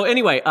 So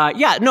anyway,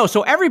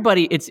 so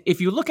everybody,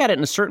 if you look at it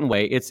in a certain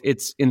way,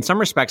 it's in some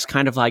respects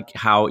kind of like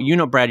how,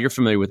 Brad, you're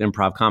familiar with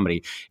improv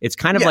comedy. It's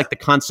kind of like the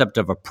concept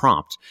of a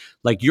prompt.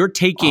 Like you're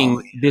taking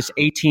this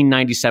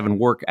 1897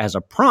 work as a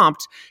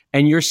prompt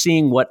and you're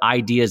seeing what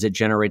ideas it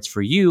generates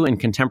for you in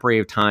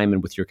contemporary time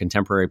and with your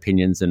contemporary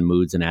opinions and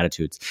moods and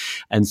attitudes.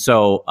 And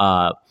so,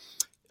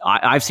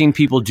 I've seen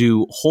people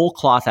do whole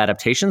cloth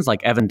adaptations,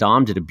 like Evan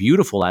Dom did a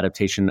beautiful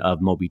adaptation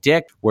of Moby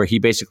Dick, where he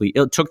basically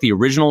took the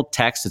original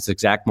text, its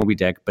exact Moby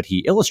Dick, but he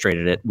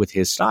illustrated it with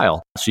his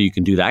style. So you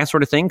can do that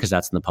sort of thing because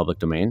that's in the public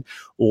domain,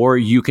 or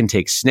you can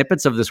take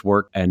snippets of this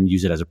work and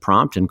use it as a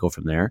prompt and go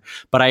from there.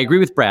 But I agree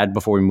with Brad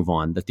before we move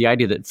on that the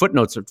idea that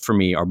footnotes for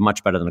me are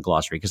much better than a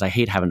glossary because I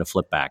hate having to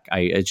flip back.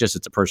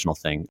 It's a personal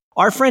thing.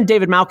 Our friend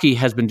David Malky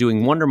has been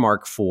doing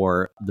Wondermark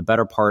for the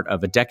better part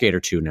of a decade or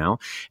two now,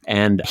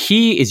 and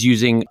he is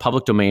using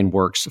public domain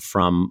works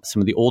from some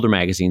of the older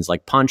magazines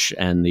like Punch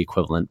and the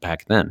equivalent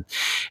back then.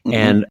 Mm-hmm.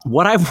 And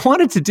what I've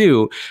wanted to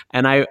do,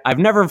 and I've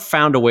never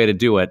found a way to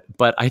do it,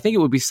 but I think it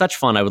would be such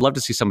fun. I would love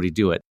to see somebody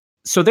do it.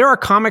 So there are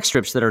comic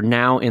strips that are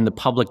now in the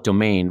public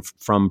domain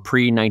from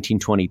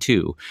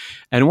pre-1922.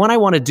 And what I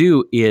want to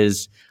do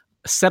is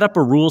set up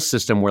a rule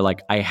system where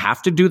like I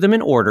have to do them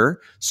in order.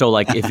 So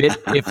like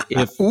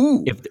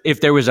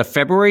if there was a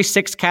February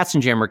 6th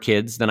Katzenjammer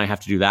Kids, then I have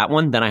to do that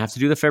one. Then I have to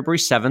do the February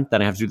 7th.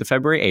 Then I have to do the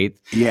February 8th.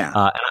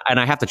 Yeah. And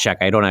I have to check.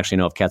 I don't actually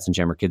know if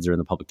Katzenjammer Kids are in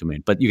the public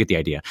domain, but you get the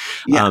idea.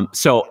 Yeah.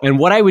 And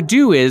what I would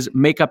do is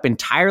make up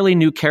entirely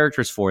new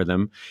characters for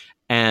them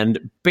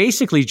and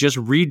basically just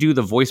redo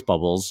the voice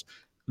bubbles.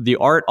 The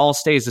art all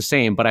stays the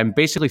same, but I'm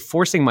basically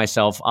forcing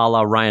myself, a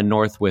la Ryan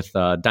North with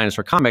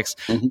Dinosaur Comics,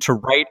 to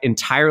write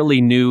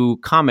entirely new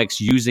comics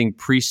using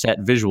preset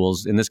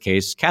visuals, in this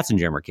case,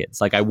 Katzenjammer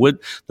Kids. Like I would,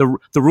 the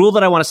rule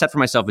that I want to set for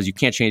myself is you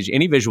can't change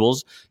any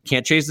visuals,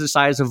 can't change the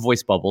size of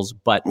voice bubbles,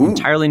 but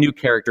entirely new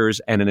characters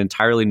and an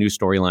entirely new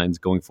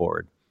storylines going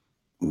forward.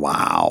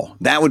 Wow.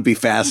 That would be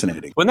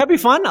fascinating. Wouldn't that be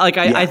fun?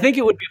 I think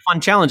it would be a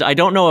fun challenge. I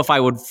don't know if I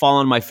would fall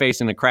on my face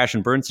in a crash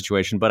and burn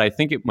situation, but I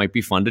think it might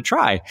be fun to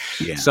try.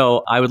 Yeah.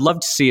 So I would love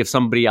to see if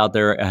somebody out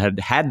there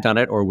had done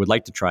it or would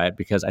like to try it,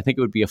 because I think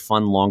it would be a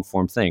fun long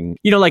form thing.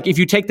 Like if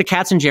you take the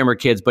Katzenjammer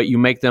Kids, but you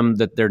make them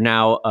that they're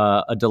now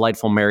a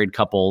delightful married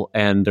couple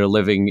and they're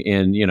living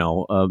in,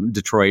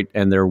 Detroit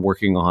and they're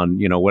working on,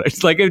 what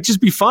it's like, it'd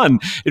just be fun.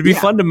 It'd be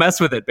fun to mess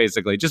with it,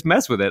 basically. Just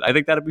mess with it. I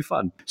think that'd be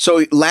fun.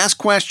 So last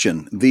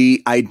question,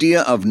 the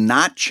idea of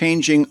not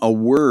changing a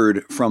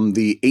word from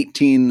the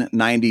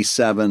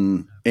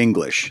 1897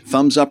 English,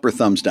 thumbs up or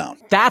thumbs down?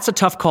 That's a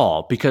tough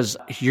call because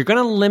you're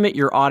going to limit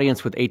your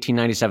audience with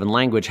 1897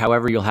 language.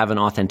 However, you'll have an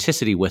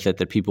authenticity with it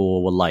that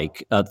people will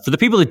like. For the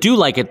people that do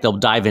like it, they'll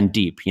dive in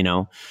deep,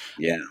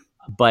 Yeah.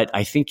 But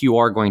I think you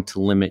are going to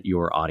limit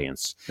your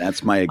audience.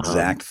 That's my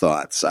exact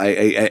thoughts.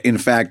 In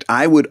fact,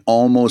 I would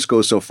almost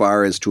go so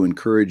far as to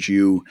encourage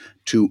you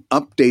to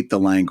update the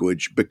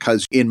language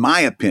because, in my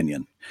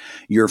opinion,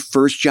 your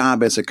first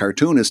job as a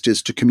cartoonist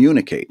is to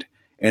communicate.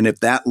 And if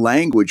that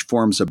language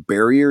forms a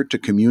barrier to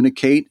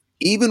communicate,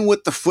 even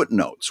with the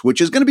footnotes,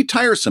 which is going to be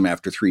tiresome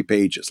after 3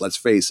 pages, let's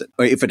face it,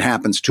 if it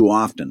happens too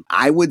often,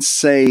 I would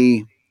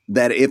say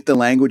that if the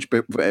language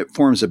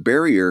forms a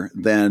barrier,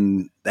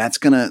 then that's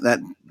going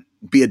to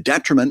be a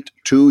detriment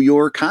to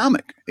your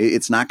comic.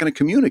 It's not going to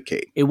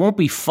communicate. It won't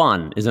be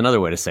fun is another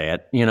way to say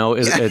it.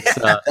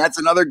 That's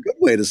another good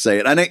way to say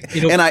it. And I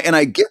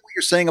get what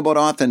you're saying about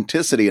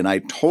authenticity, and I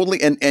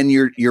totally and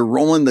you're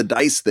rolling the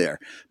dice there,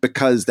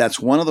 because that's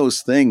one of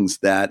those things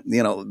that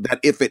that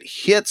if it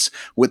hits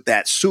with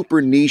that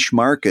super niche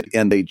market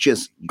and they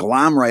just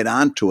glom right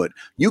onto it,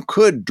 you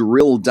could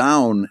drill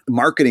down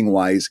marketing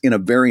wise in a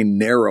very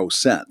narrow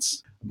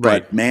sense.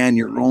 Right. But man,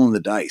 you're rolling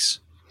the dice.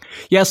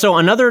 Yeah, so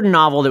another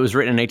novel that was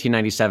written in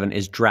 1897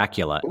 is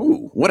Dracula.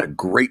 Ooh, what a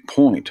great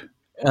point.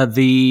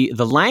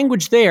 the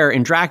language there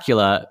in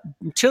Dracula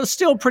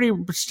still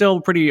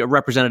pretty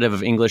representative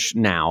of English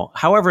now.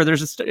 However,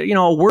 there's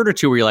a word or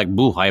two where you're like,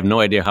 boo, I have no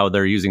idea how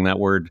they're using that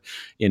word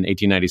in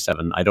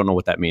 1897. I don't know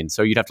what that means.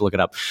 So you'd have to look it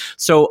up.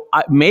 So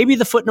maybe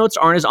the footnotes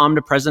aren't as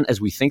omnipresent as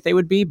we think they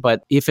would be.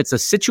 But if it's a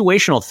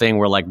situational thing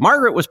where like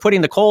Margaret was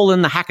putting the coal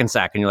in the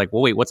hackensack and you're like,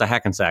 well, wait, what's a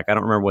hackensack? I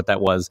don't remember what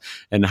that was.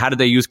 And how did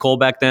they use coal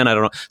back then? I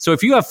don't know. So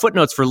if you have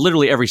footnotes for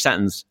literally every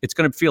sentence, it's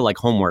going to feel like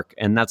homework,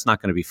 and that's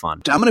not going to be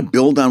fun. I'm going to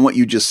build on what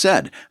you just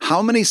said.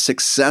 How many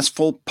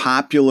successful,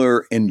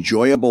 popular,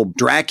 enjoyable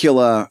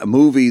Dracula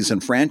movies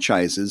and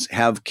franchises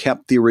have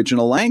kept the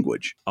original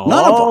language? None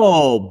of them.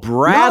 Oh,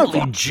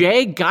 Bradley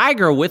J.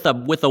 Geiger with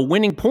a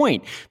winning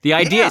point. The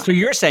idea. Yeah. So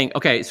you're saying,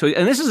 okay. So,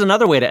 and this is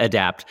another way to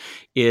adapt.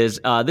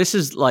 This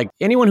is like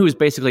anyone who's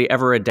basically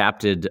ever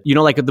adapted.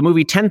 Like the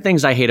movie 10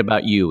 Things I Hate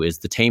About You is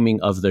the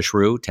taming of the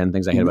shrew. 10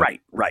 Things I Hate About You.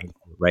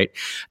 Right.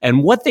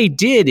 And what they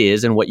did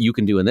is, and what you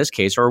can do in this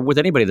case, or with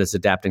anybody that's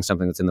adapting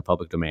something that's in the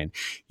public domain,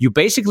 you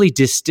basically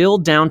distill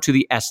down to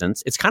the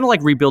essence. It's kind of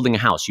like rebuilding a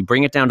house. You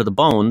bring it down to the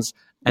bones,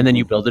 and then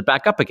you build it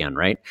back up again,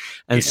 right?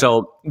 And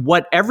so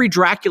what every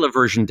Dracula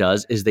version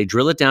does is they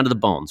drill it down to the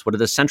bones. What are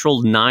the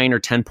central 9 or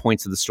 10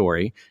 points of the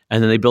story?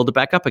 And then they build it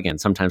back up again,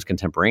 sometimes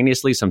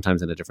contemporaneously,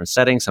 sometimes in a different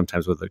setting,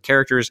 sometimes with the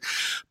characters.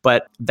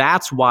 But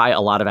that's why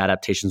a lot of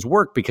adaptations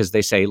work, because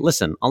they say,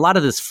 listen, a lot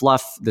of this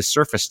fluff, this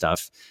surface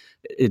stuff,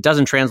 it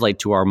doesn't translate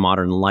to our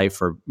modern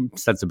life or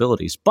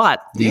sensibilities,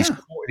 but these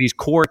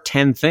core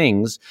 10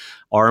 things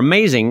are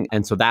amazing.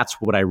 And so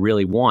that's what I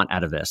really want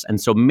out of this. And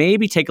so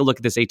maybe take a look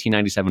at this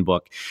 1897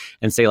 book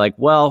and say like,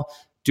 well,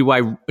 do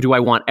I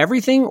want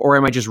everything, or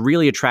am I just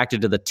really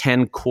attracted to the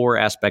 10 core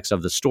aspects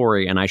of the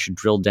story, and I should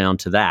drill down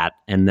to that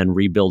and then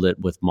rebuild it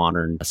with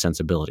modern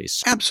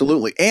sensibilities?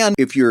 Absolutely. And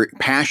if you're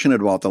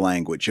passionate about the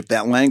language, if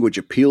that language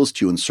appeals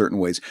to you in certain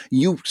ways,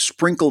 you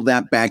sprinkle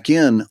that back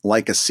in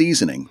like a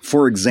seasoning.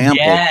 For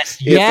example,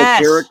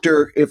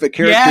 if a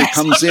character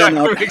comes in,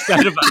 I'm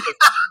excited about this.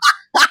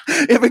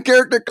 If a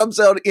character comes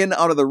out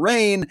of the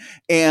rain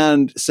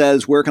and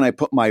says, where can I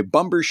put my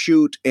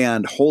bumbershoot,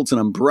 and holds an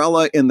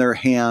umbrella in their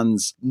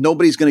hands,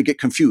 nobody's going to get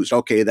confused.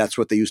 Okay, that's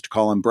what they used to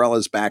call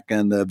umbrellas back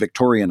in the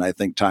Victorian, I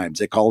think, times.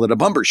 They called it a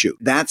bumbershoot.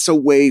 That's a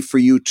way for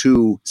you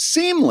to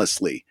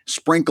seamlessly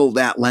sprinkle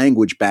that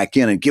language back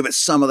in and give it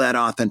some of that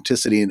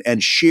authenticity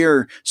and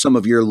share some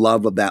of your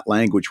love of that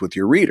language with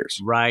your readers.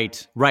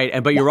 Right.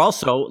 But you're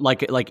also,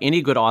 like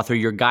any good author,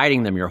 you're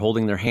guiding them, you're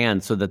holding their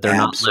hand so that they're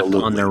not left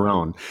on their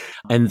own.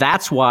 And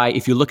that's why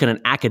if you look at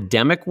an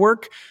academic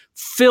work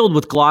filled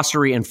with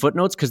glossary and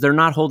footnotes, because they're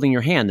not holding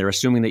your hand, they're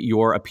assuming that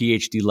you're a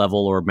PhD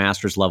level or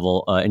master's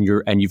level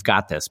and you've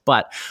got this.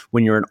 But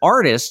when you're an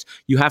artist,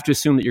 you have to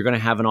assume that you're going to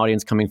have an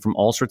audience coming from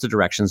all sorts of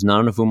directions,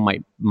 none of whom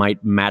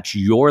might match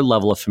your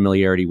level of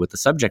familiarity with the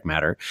subject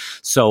matter.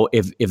 So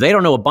if they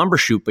don't know a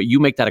bumbershoot, but you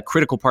make that a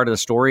critical part of the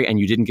story and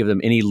you didn't give them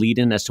any lead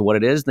in as to what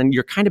it is, then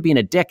you're kind of being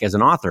a dick as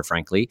an author,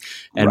 frankly,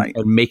 and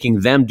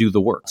making them do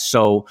the work.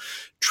 So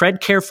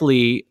tread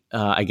carefully,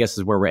 I guess,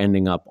 is where we're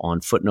ending up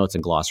on footnotes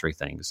and glossary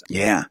things.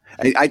 Yeah.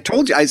 I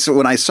told you, so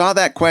when I saw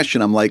that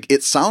question, I'm like,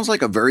 it sounds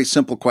like a very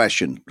simple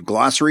question,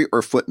 glossary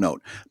or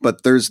footnote.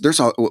 But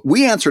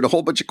we answered a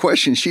whole bunch of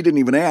questions she didn't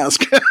even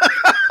ask.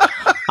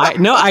 But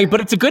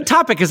it's a good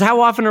topic, because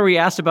how often are we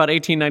asked about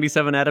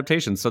 1897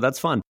 adaptations? So that's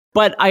fun.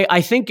 But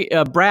I think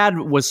Brad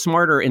was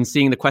smarter in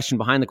seeing the question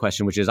behind the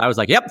question, which is, I was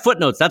like, yep,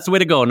 footnotes, that's the way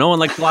to go. No one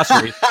likes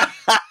glossary.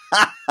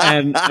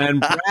 And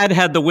Brad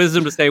had the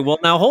wisdom to say, well,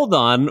 now hold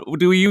on,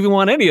 do we even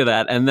want any of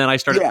that? And then I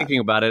started thinking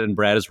about it, and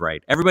Brad is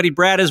right.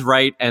 Brad is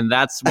right, and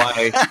that's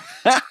why.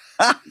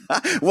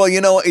 Well,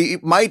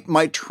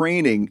 my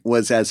training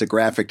was as a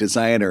graphic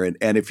designer,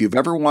 and if you've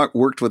ever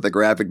worked with a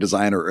graphic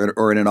designer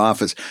or in an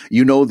office,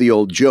 you know the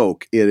old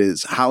joke. It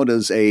is, how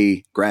does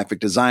a graphic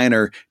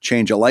designer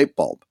change a light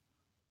bulb?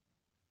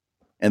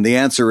 And the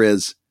answer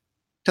is,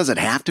 does it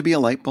have to be a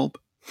light bulb?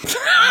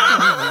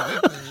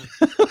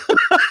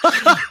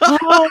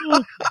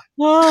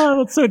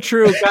 That's so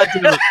true. God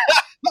damn it.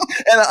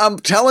 And I'm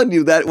telling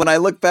you that when I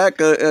look back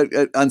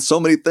on so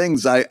many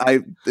things,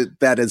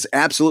 that is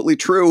absolutely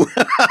true.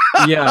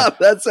 Yeah,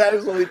 that's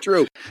absolutely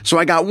true. So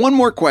I got one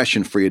more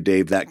question for you,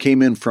 Dave, that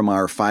came in from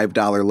our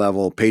 $5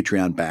 level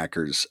Patreon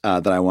backers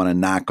that I want to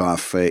knock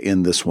off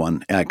in this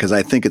one, because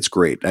I think it's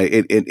great.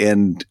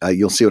 And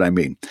you'll see what I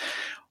mean.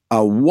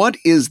 What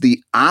is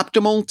the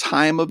optimal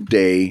time of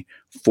day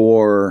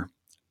for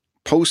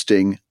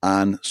posting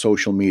on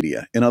social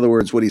media? In other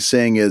words, what he's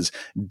saying is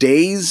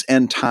days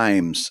and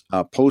times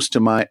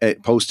posting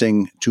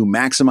to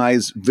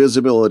maximize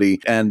visibility.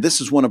 And this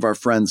is one of our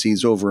friends.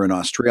 He's over in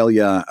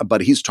Australia,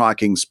 but he's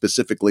talking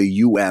specifically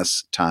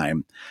U.S.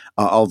 time,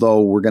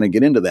 although we're going to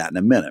get into that in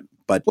a minute.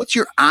 But what's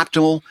your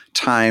optimal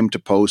time to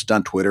post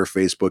on Twitter,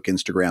 Facebook,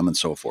 Instagram, and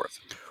so forth?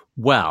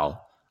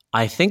 Well,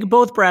 I think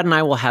both Brad and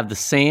I will have the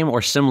same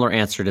or similar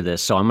answer to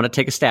this. So I'm going to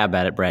take a stab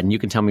at it, Brad, and you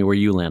can tell me where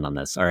you land on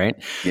this. All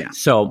right. Yeah.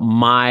 So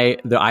I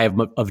have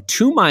of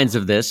two minds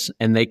of this,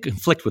 and they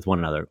conflict with one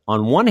another.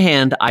 On one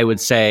hand, I would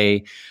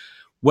say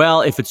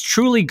Well, if it's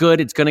truly good,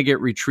 it's going to get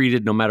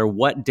retweeted no matter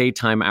what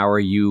daytime hour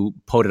you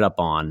put it up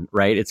on,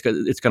 right? It's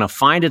going to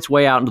find its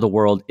way out into the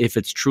world if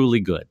it's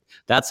truly good.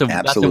 That's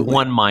the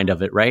one mind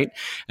of it, right?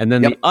 And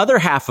then the other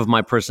half of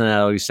my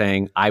personality is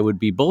saying, I would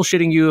be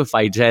bullshitting you if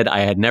I said I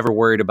had never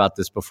worried about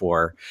this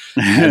before.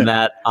 And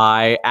that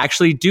I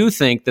actually do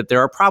think that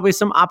there are probably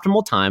some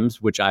optimal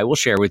times, which I will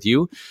share with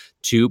you,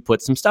 to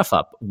put some stuff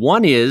up.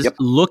 One is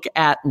look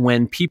at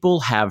when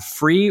people have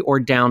free or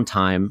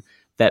downtime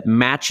that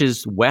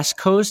matches West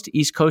Coast,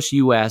 East Coast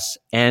US,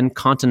 and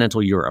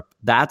continental Europe.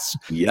 That's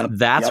going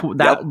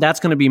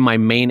to be my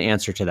main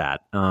answer to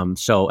that.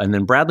 And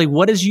then Bradley,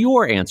 what is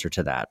your answer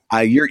to that?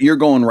 You're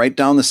going right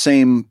down the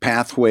same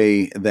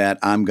pathway that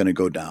I'm going to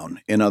go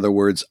down. In other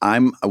words,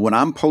 when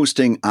I'm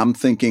posting, I'm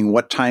thinking,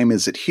 what time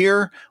is it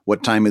here?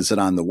 What time is it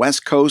on the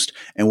West Coast?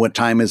 And what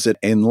time is it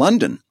in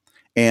London?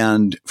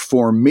 And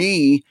for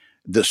me,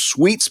 the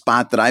sweet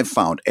spot that I've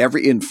found,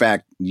 in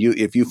fact,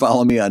 if you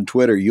follow me on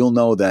Twitter, you'll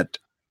know that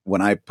when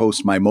I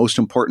post my most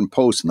important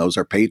posts, and those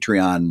are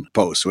Patreon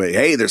posts,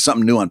 hey, there's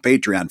something new on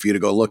Patreon for you to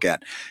go look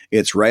at.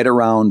 It's right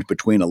around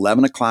between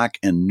 11 o'clock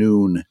and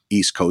noon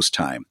East Coast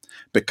time,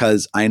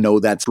 because I know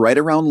that's right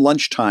around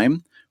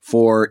lunchtime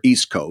for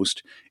East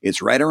Coast.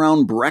 It's right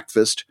around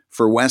breakfast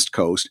for West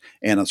Coast,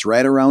 and it's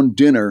right around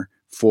dinner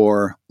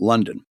for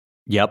London.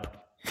 Yep.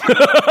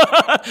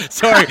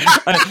 Sorry,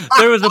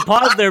 there was a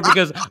pause there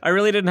because I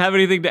really didn't have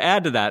anything to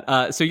add to that.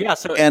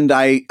 And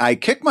I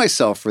kick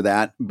myself for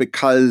that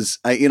because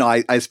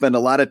I spend a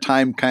lot of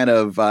time kind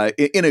of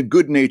in a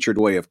good natured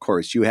way. Of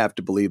course, you have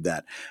to believe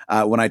that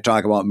when I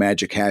talk about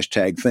magic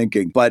hashtag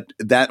thinking, but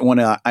that one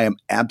I am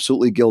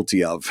absolutely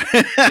guilty of.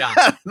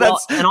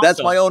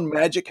 That's my own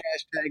magic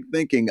hashtag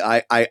thinking.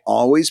 I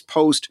always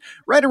post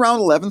right around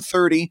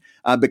 11:30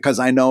 because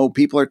I know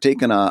people are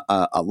taking a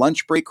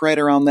lunch break right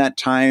around that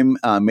time.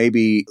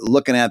 Maybe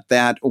looking at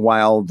that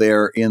while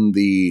they're in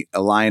the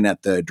line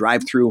at the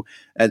drive-thru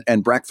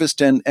and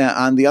breakfast and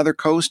on the other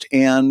coast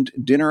and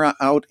dinner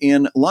out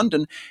in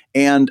London.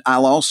 And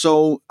I'll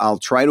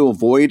try to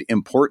avoid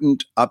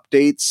important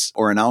updates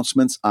or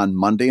announcements on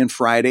Monday and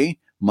Friday.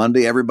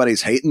 Monday,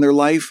 everybody's hating their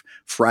life.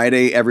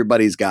 Friday,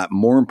 everybody's got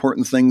more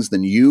important things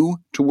than you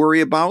to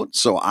worry about.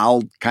 So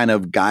I'll kind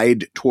of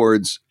guide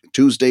towards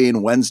Tuesday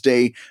and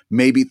Wednesday,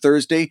 maybe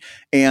Thursday.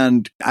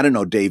 And I don't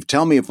know, Dave,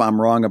 tell me if I'm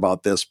wrong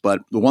about this,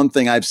 but the one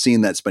thing I've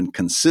seen that's been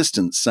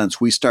consistent since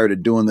we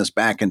started doing this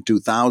back in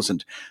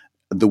 2000,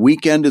 the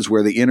weekend is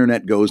where the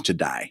internet goes to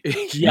die.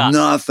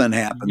 Nothing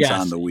happens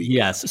on the weekend.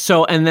 Yes.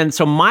 So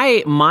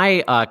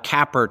my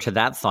capper to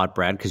that thought,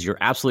 Brad, because you're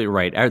absolutely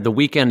right. The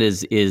weekend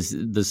is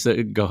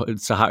the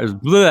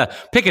Sahara.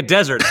 Pick a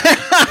desert.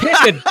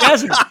 Pick a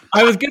desert.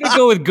 I was going to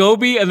go with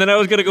Gobi, and then I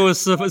was going to go with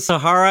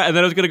Sahara, and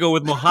then I was going to go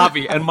with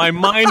Mojave, and my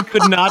mind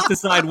could not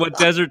decide what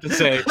desert to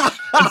say.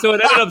 And so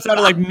it ended up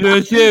sounding like.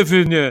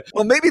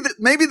 Well, maybe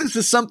this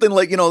is something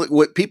like,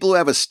 what people who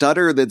have a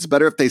stutter that's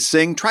better if they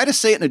sing, try to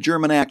say it in a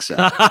German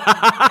accent. Well,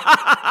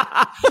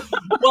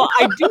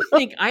 I do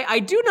think I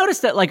do notice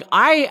that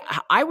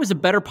I was a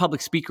better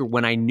public speaker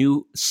when I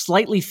knew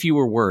slightly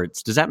fewer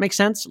words. Does that make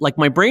sense? Like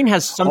my brain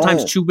has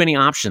sometimes too many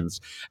options.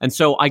 And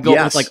so I go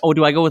with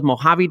do I go with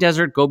Mojave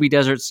Desert, Gobi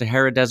Desert,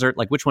 Sahara Desert?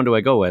 Like which one do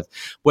I go with?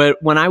 But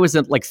when I was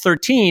at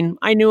 13,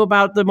 I knew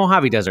about the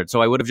Mojave Desert.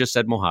 So I would have just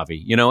said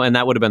Mojave, and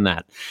that would have been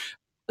that.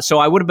 So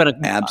I would have been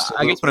I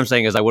guess what I'm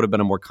saying is I would have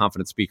been a more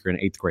confident speaker in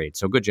 8th grade.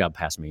 So good job,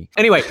 past me.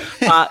 Anyway,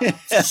 Brad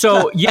is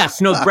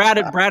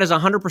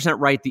 100%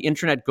 right. The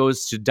internet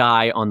goes to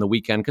die on the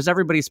weekend because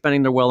everybody's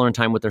spending their well-earned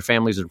time with their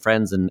families and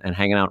friends and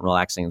hanging out and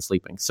relaxing and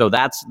sleeping. So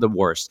that's the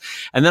worst.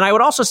 And then I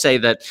would also say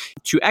that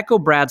to echo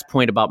Brad's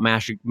point about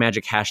magic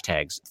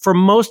hashtags, for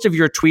most of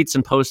your tweets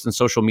and posts and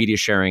social media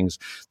sharings,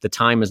 the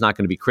time is not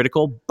going to be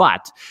critical,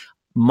 but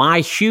my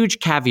huge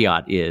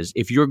caveat is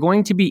if you're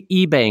going to be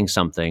eBaying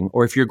something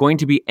or if you're going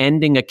to be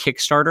ending a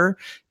Kickstarter,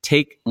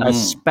 take a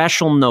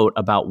special note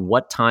about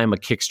what time a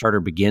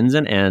Kickstarter begins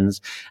and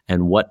ends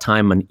and what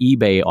time an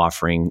eBay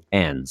offering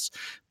ends.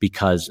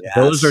 Because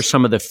those are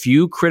some of the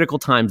few critical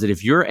times that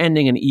if you're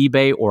ending an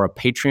eBay or a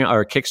Patreon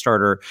or a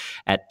Kickstarter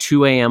at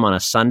 2 a.m. on a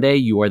Sunday,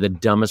 you are the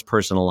dumbest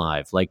person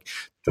alive. Like,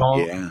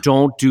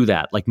 don't do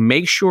that. Like,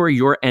 make sure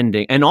you're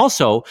ending. And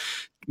also,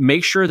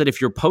 make sure that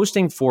if you're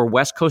posting for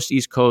West Coast,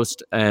 East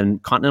Coast,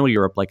 and continental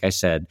Europe, like I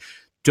said,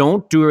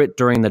 don't do it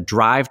during the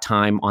drive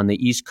time on the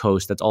East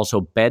Coast. That's also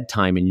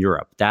bedtime in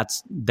Europe.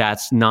 That's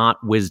not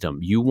wisdom.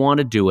 You want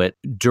to do it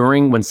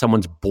during when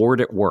someone's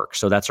bored at work.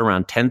 So that's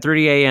around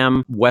 10:30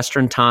 a.m.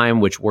 Western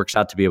time, which works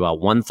out to be about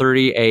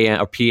 1:30 a.m.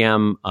 or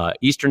p.m.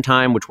 Eastern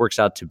time, which works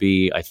out to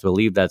be, I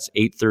believe that's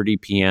 8:30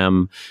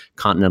 p.m.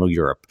 continental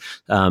Europe,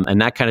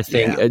 and that kind of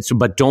thing. Yeah.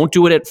 But don't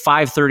do it at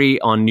 5:30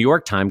 on New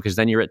York time because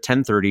then you're at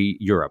 10:30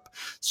 Europe.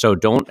 So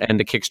don't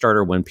end a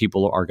Kickstarter when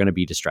people are going to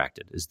be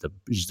distracted. Is the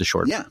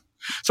short. Yeah.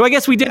 So I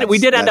guess we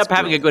did end up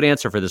having a good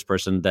answer for this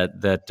person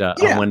that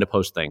on when to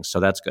post things. So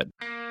that's good.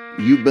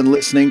 You've been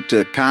listening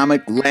to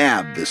Comic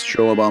Lab, this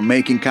show about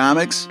making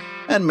comics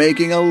and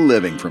making a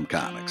living from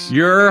comics.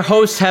 Your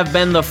hosts have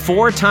been the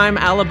 4-time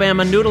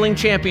Alabama noodling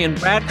champion,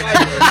 Brad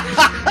Weidler,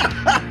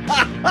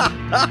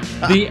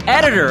 the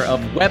editor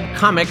of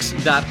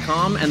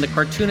webcomics.com, and the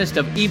cartoonist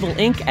of Evil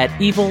Inc. at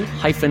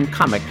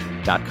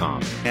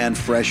evil-comic.com. And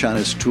fresh on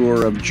his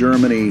tour of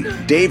Germany,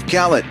 Dave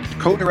Kellett,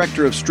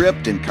 co-director of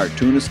Stripped and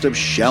cartoonist of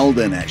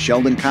Sheldon at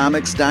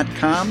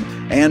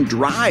sheldoncomics.com and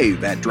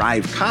Drive at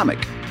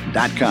drivecomic.com.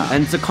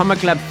 And the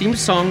Comic Lab theme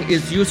song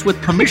is used with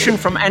permission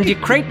from Andy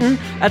Creighton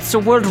at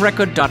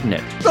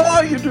theworldrecord.net.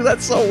 Oh, you do that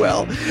so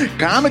well.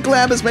 Comic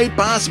Lab is made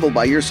possible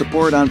by your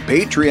support on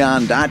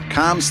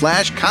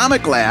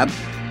patreon.com/comiclab.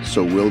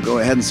 So we'll go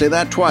ahead and say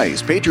that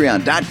twice.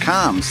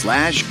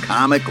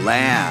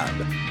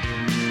 Patreon.com/comiclab.